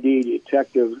NYPD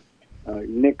detective,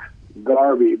 Nick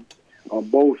Garvey,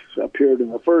 both appeared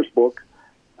in the first book.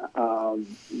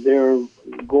 Their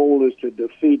goal is to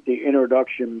defeat the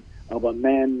introduction of a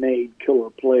man-made killer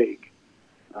plague.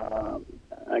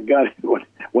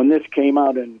 When this came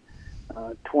out in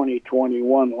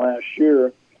 2021 last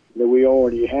year, that we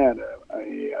already had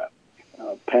a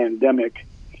pandemic,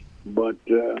 but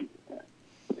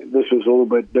this was a little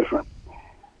bit different.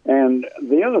 And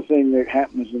the other thing that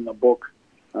happens in the book,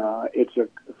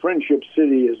 Friendship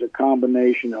City is a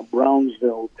combination of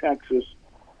Brownsville, Texas,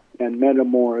 and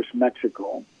Matamoros,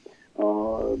 Mexico.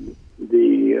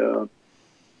 The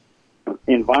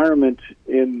environment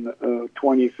in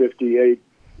 2058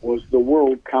 was the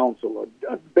World Council,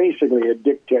 basically a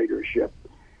dictatorship,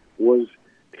 was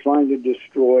trying to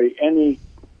destroy any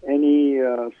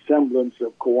semblance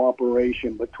of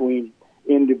cooperation between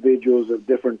individuals of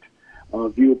different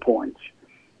viewpoints.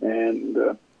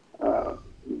 And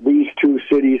these two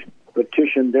cities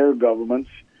petitioned their governments,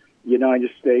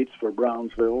 United States for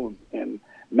Brownsville and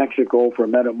Mexico for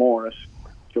Matamoros,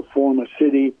 to form a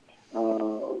city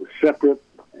separate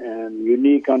and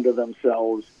unique unto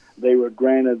themselves. They were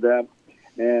granted that,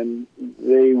 and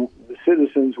the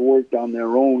citizens worked on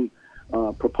their own,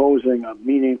 proposing a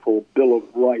meaningful Bill of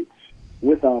Rights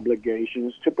with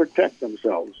obligations to protect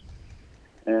themselves.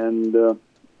 And so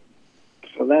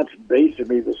that's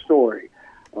basically the story.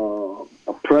 A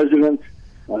president,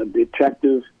 a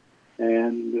detective,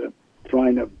 and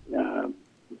trying to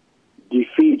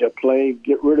defeat a plague,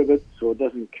 get rid of it so it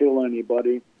doesn't kill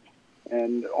anybody.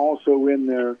 And also in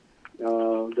there,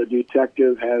 the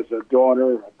detective has a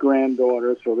daughter, a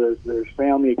granddaughter, so there's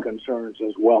family concerns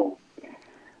as well.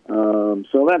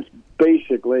 So that's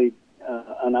basically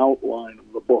an outline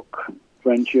of the book,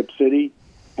 Friendship City,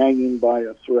 Hanging by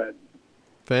a Thread.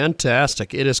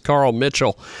 Fantastic. It is Carl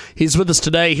Mitchell. He's with us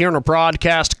today here on our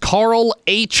broadcast.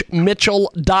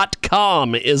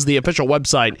 CarlHMitchell.com is the official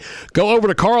website. Go over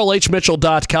to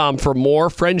CarlHMitchell.com for more.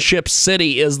 Friendship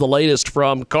City is the latest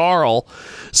from Carl.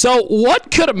 So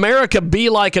what could America be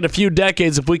like in a few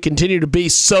decades if we continue to be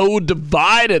so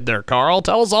divided there, Carl?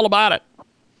 Tell us all about it.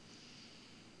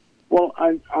 Well,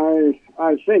 I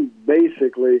think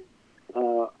basically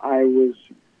I was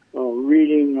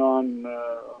reading on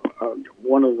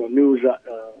one of the news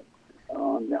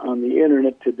on the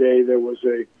internet today. There was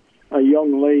a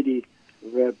young lady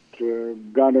that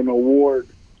got an award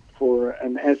for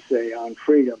an essay on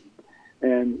freedom,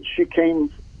 and she came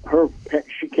from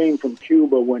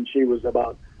Cuba when she was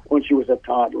a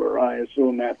toddler. I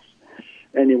assume that's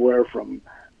anywhere from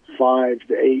 5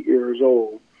 to 8 years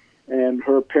old, and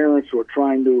her parents were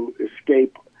trying to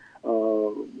escape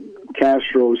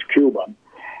Castro's Cuba.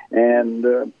 And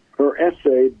her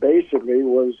essay basically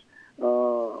was,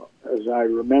 as I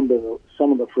remember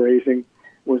some of the phrasing,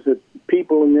 was that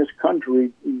people in this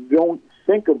country don't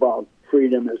think about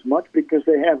freedom as much because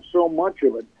they have so much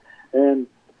of it, and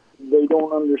they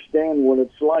don't understand what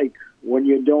it's like when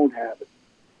you don't have it.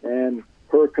 And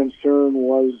her concern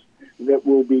was that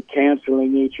we'll be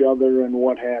canceling each other and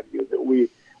what have you, that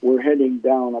we're heading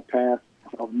down a path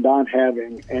of not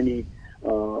having any,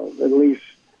 at least,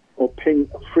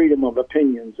 freedom of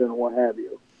opinions and what have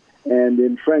you. And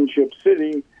in Friendship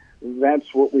City,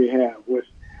 that's what we have with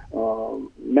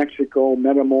Mexico,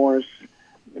 Matamoros,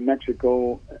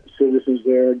 Mexico citizens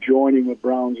there joining with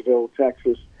Brownsville,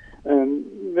 Texas.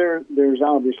 And there's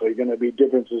obviously going to be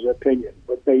differences of opinion,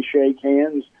 but they shake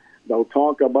hands, they'll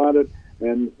talk about it,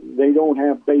 and they don't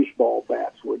have baseball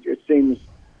bats, which it seems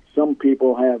some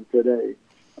people have today.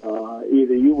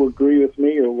 Either you agree with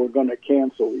me or we're going to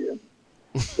cancel you.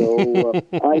 So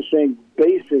I think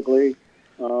basically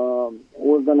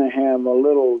we're going to have a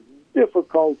little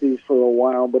difficulties for a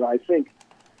while, but I think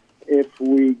if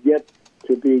we get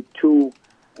to be too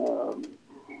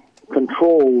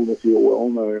controlled, if you will,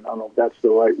 I don't know if that's the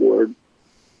right word,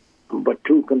 but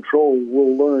too controlled,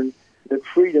 we'll learn that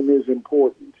freedom is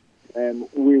important, and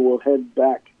we will head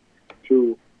back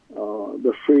to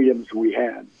the freedoms we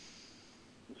had.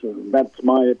 So that's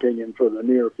my opinion for the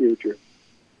near future.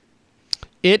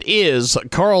 It is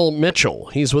Carl Mitchell.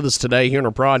 He's with us today here in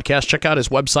our broadcast. Check out his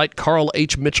website,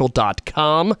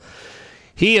 carlhmitchell.com.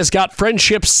 He has got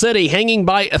Friendship City, Hanging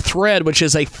by a Thread, which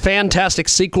is a fantastic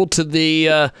sequel to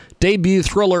the debut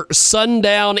thriller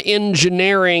Sundown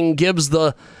Engineering Gives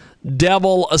the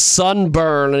Devil a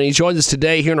Sunburn. And he joins us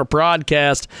today here in our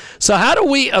broadcast. So how do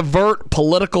we avert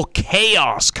political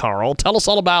chaos, Carl? Tell us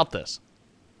all about this.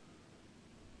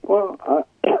 Well,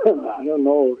 I don't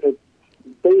know.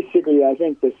 Basically, I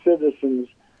think the citizens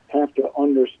have to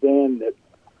understand that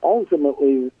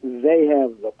ultimately they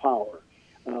have the power.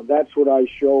 That's what I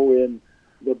show in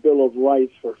the Bill of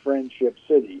Rights for Friendship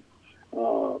City.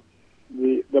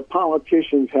 The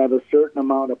politicians have a certain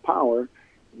amount of power,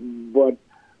 but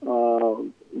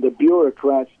the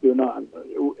bureaucrats do not.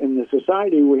 In the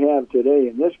society we have today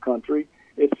in this country,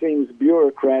 it seems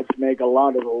bureaucrats make a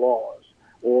lot of the laws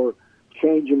or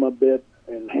change them a bit,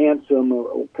 enhance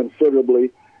them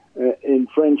considerably. In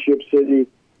Friendship City,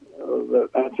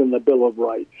 that's in the Bill of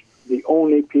Rights. The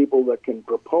only people that can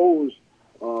propose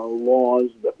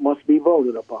laws that must be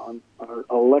voted upon are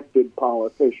elected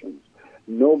politicians.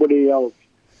 Nobody else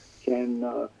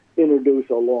can introduce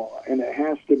a law, and it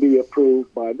has to be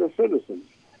approved by the citizens.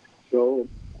 So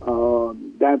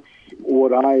that's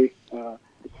what I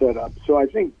set up. So I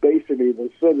think basically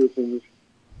the citizens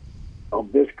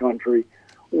of this country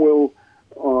will,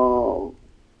 I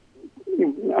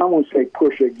won't say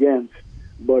push against,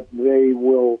 but they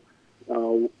will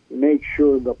make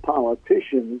sure the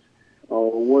politicians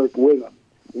work with them.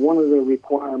 One of the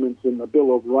requirements in the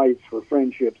Bill of Rights for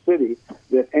Friendship City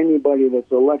that anybody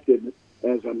that's elected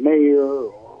as a mayor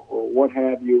or what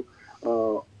have you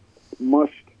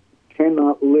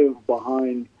cannot live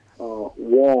behind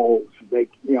walls. They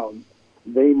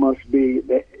must be.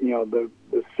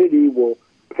 The city will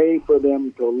pay for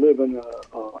them to live in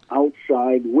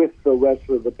outside with the rest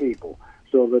of the people,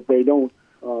 so that they don't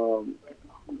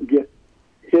get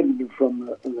hidden from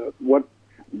what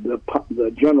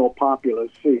the general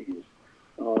populace sees.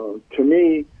 To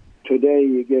me, today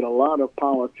you get a lot of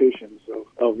politicians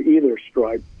of either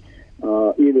stripe,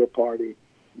 either party,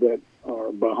 that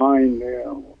are behind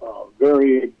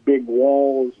very big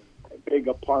walls, big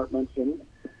apartments, and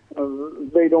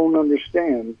they don't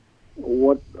understand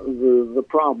what the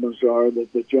problems are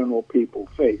that the general people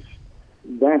face.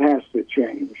 That has to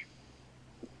change.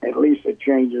 At least it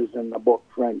changes in the book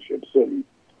Friendship City.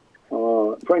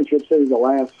 Friendship City, the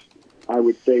last, I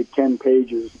would say, 10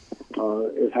 pages,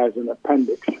 it has an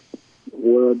appendix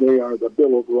where they are the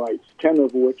Bill of Rights, 10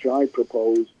 of which I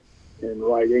proposed in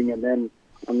writing, and then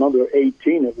another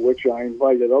 18 of which I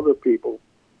invited other people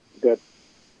that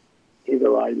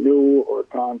either I knew or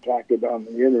contacted on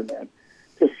the internet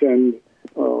to send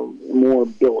more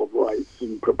Bill of Rights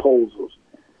and proposals.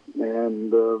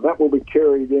 And that will be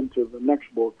carried into the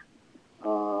next book,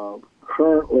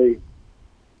 currently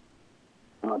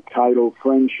titled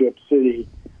Friendship City,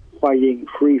 Fighting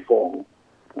Freefall.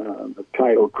 The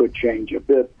title could change a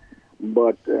bit,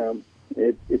 but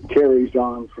it carries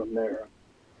on from there.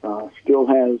 Still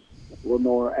has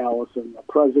Lenore Allison, the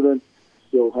president,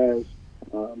 still has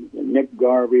Nick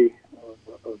Garvey,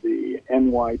 the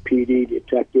NYPD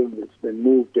detective that's been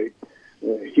moved to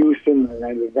Houston and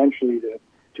then eventually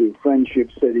to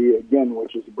Friendship City again,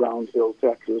 which is Brownsville,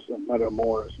 Texas, and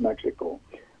Matamoros, Mexico,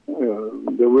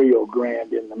 the Rio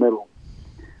Grande in the middle.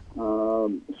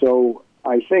 So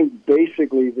I think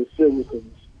basically the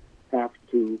citizens have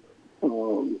to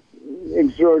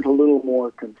exert a little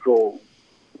more control,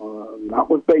 not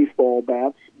with baseball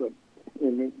bats, but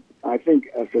I think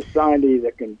a society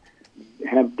that can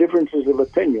have differences of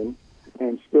opinion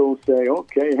and still say,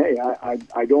 okay, hey,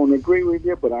 I don't agree with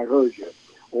you, but I heard you.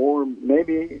 Or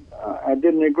maybe I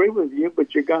didn't agree with you,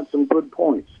 but you got some good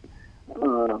points.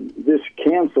 This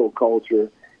cancel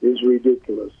culture is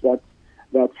ridiculous.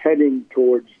 that's heading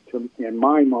towards, in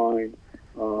my mind,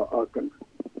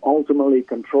 ultimately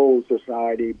controlled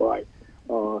society by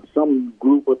some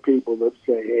group of people that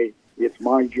say, hey, it's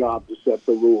my job to set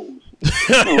the rules.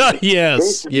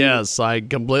 Yes, I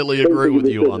completely agree with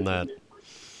you on that.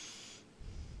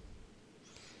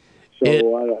 So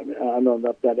I don't know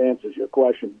if that answers your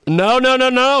question.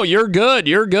 No. You're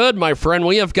good, my friend.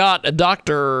 We have got a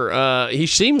doctor. He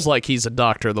seems like he's a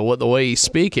doctor, the way he's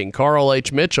speaking. Carl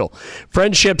H. Mitchell.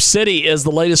 Friendship City is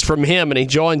the latest from him, and he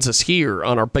joins us here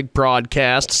on our big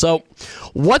broadcast. So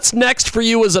what's next for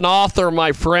you as an author,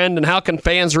 my friend, and how can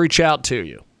fans reach out to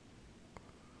you?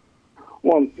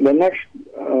 Well, the next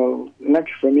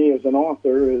for me as an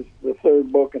author is the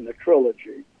third book in the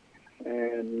trilogy.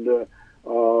 And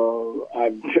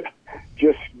I've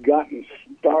just gotten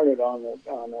started on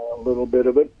a little bit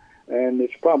of it, and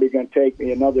it's probably going to take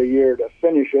me another year to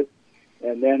finish it.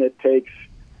 And then it takes,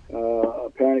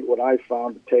 apparently what I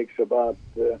found, it takes about,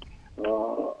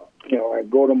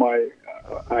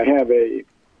 I have a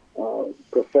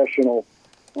professional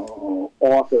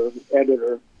author,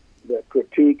 editor that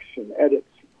critiques and edits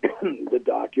the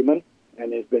document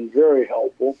and has been very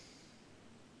helpful.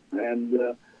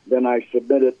 And then I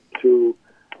submit it to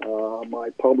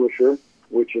my publisher,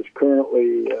 which is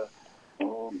currently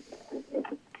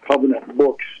Covenant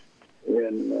Books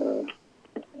in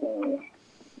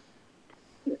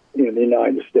the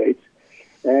United States,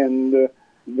 and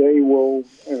they will,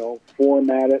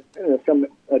 format it. Some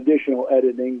additional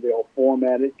editing, they'll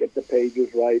format it, get the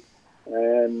pages right,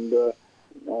 and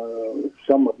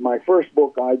my first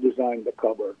book I designed the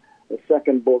cover. The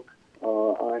second book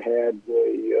I had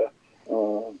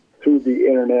through the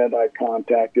internet, I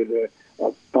contacted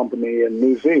a company in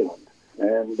New Zealand,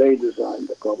 and they designed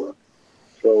the cover.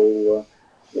 So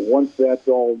once that's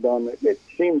all done, it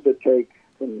seems to take,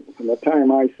 from the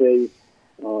time I say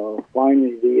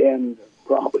finally the end,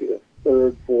 probably the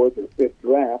third, fourth, or fifth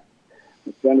draft,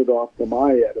 and send it off to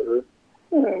my editor.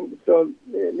 So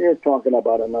you're talking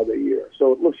about another year.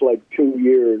 So it looks like 2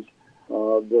 years.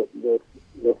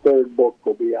 The third book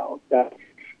will be out. That's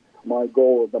my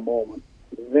goal at the moment.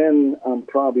 Then I'm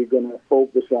probably going to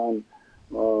focus on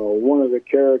one of the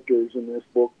characters in this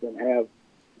book and have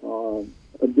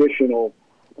additional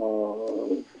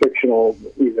fictional,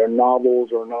 either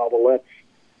novels or novelettes,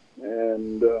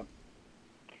 and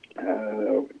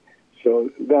so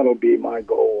that'll be my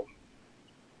goal.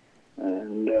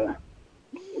 And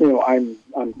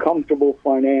I'm comfortable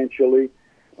financially.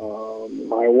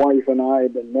 My wife and I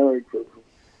have been married for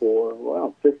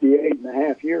 58 and a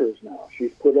half years now.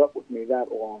 She's put up with me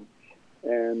that long.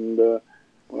 And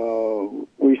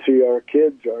we see our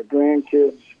kids, our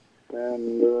grandkids,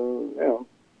 and,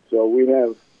 so we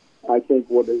have, I think,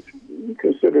 what is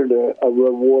considered a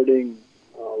rewarding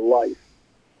life.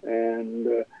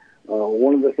 And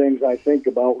one of the things I think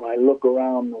about when I look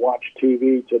around and watch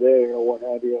TV today or what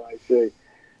have you, I say,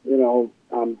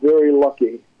 I'm very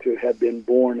lucky to have been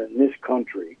born in this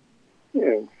country.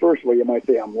 Firstly, you might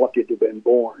say I'm lucky to have been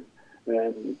born.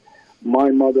 And my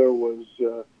mother was,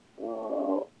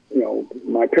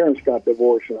 my parents got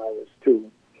divorced when I was 2.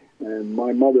 And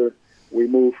my mother, we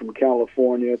moved from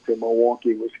California to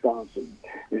Milwaukee, Wisconsin.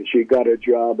 And she got a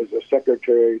job as a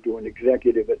secretary to an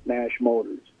executive at Nash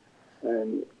Motors.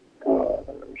 And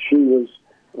she was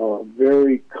a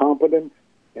very competent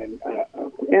and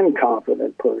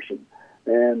confident person.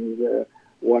 And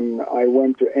when I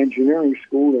went to engineering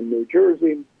school in New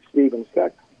Jersey, Stephen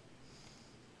Peck,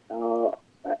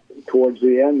 towards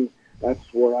the end,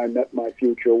 that's where I met my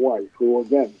future wife, who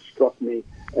again struck me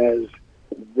as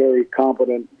very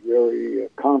competent, very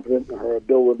confident in her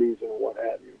abilities and what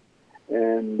have you.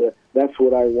 And that's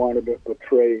what I wanted to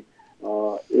portray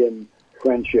in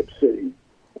Friendship City.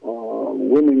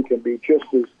 Women can be just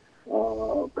as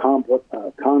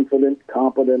confident,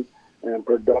 competent, and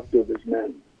productive as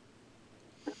men.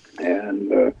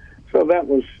 And so that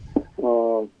was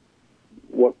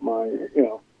what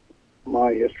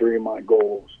my history, my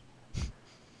goals.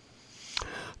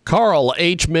 Carl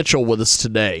H. Mitchell with us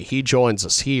today. He joins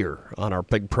us here on our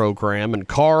big program. And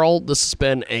Carl, this has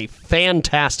been a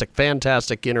fantastic,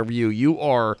 fantastic interview. You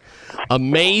are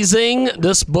amazing.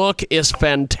 This book is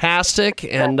fantastic,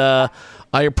 and I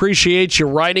appreciate you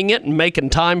writing it and making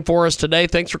time for us today.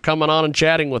 Thanks for coming on and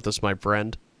chatting with us, my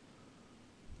friend.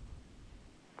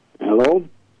 Hello?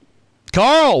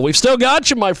 Carl, we've still got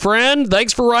you, my friend.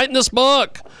 Thanks for writing this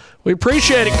book. We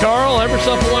appreciate it, Carl. Have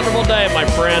yourself a wonderful day, my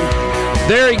friend.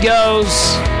 There he goes.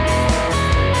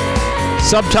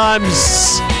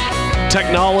 Sometimes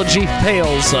technology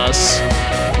fails us,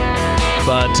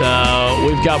 but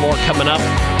we've got more coming up.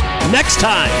 next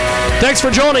time. Thanks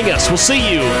for joining us. We'll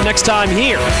see you next time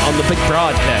here on the Big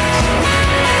Broadcast.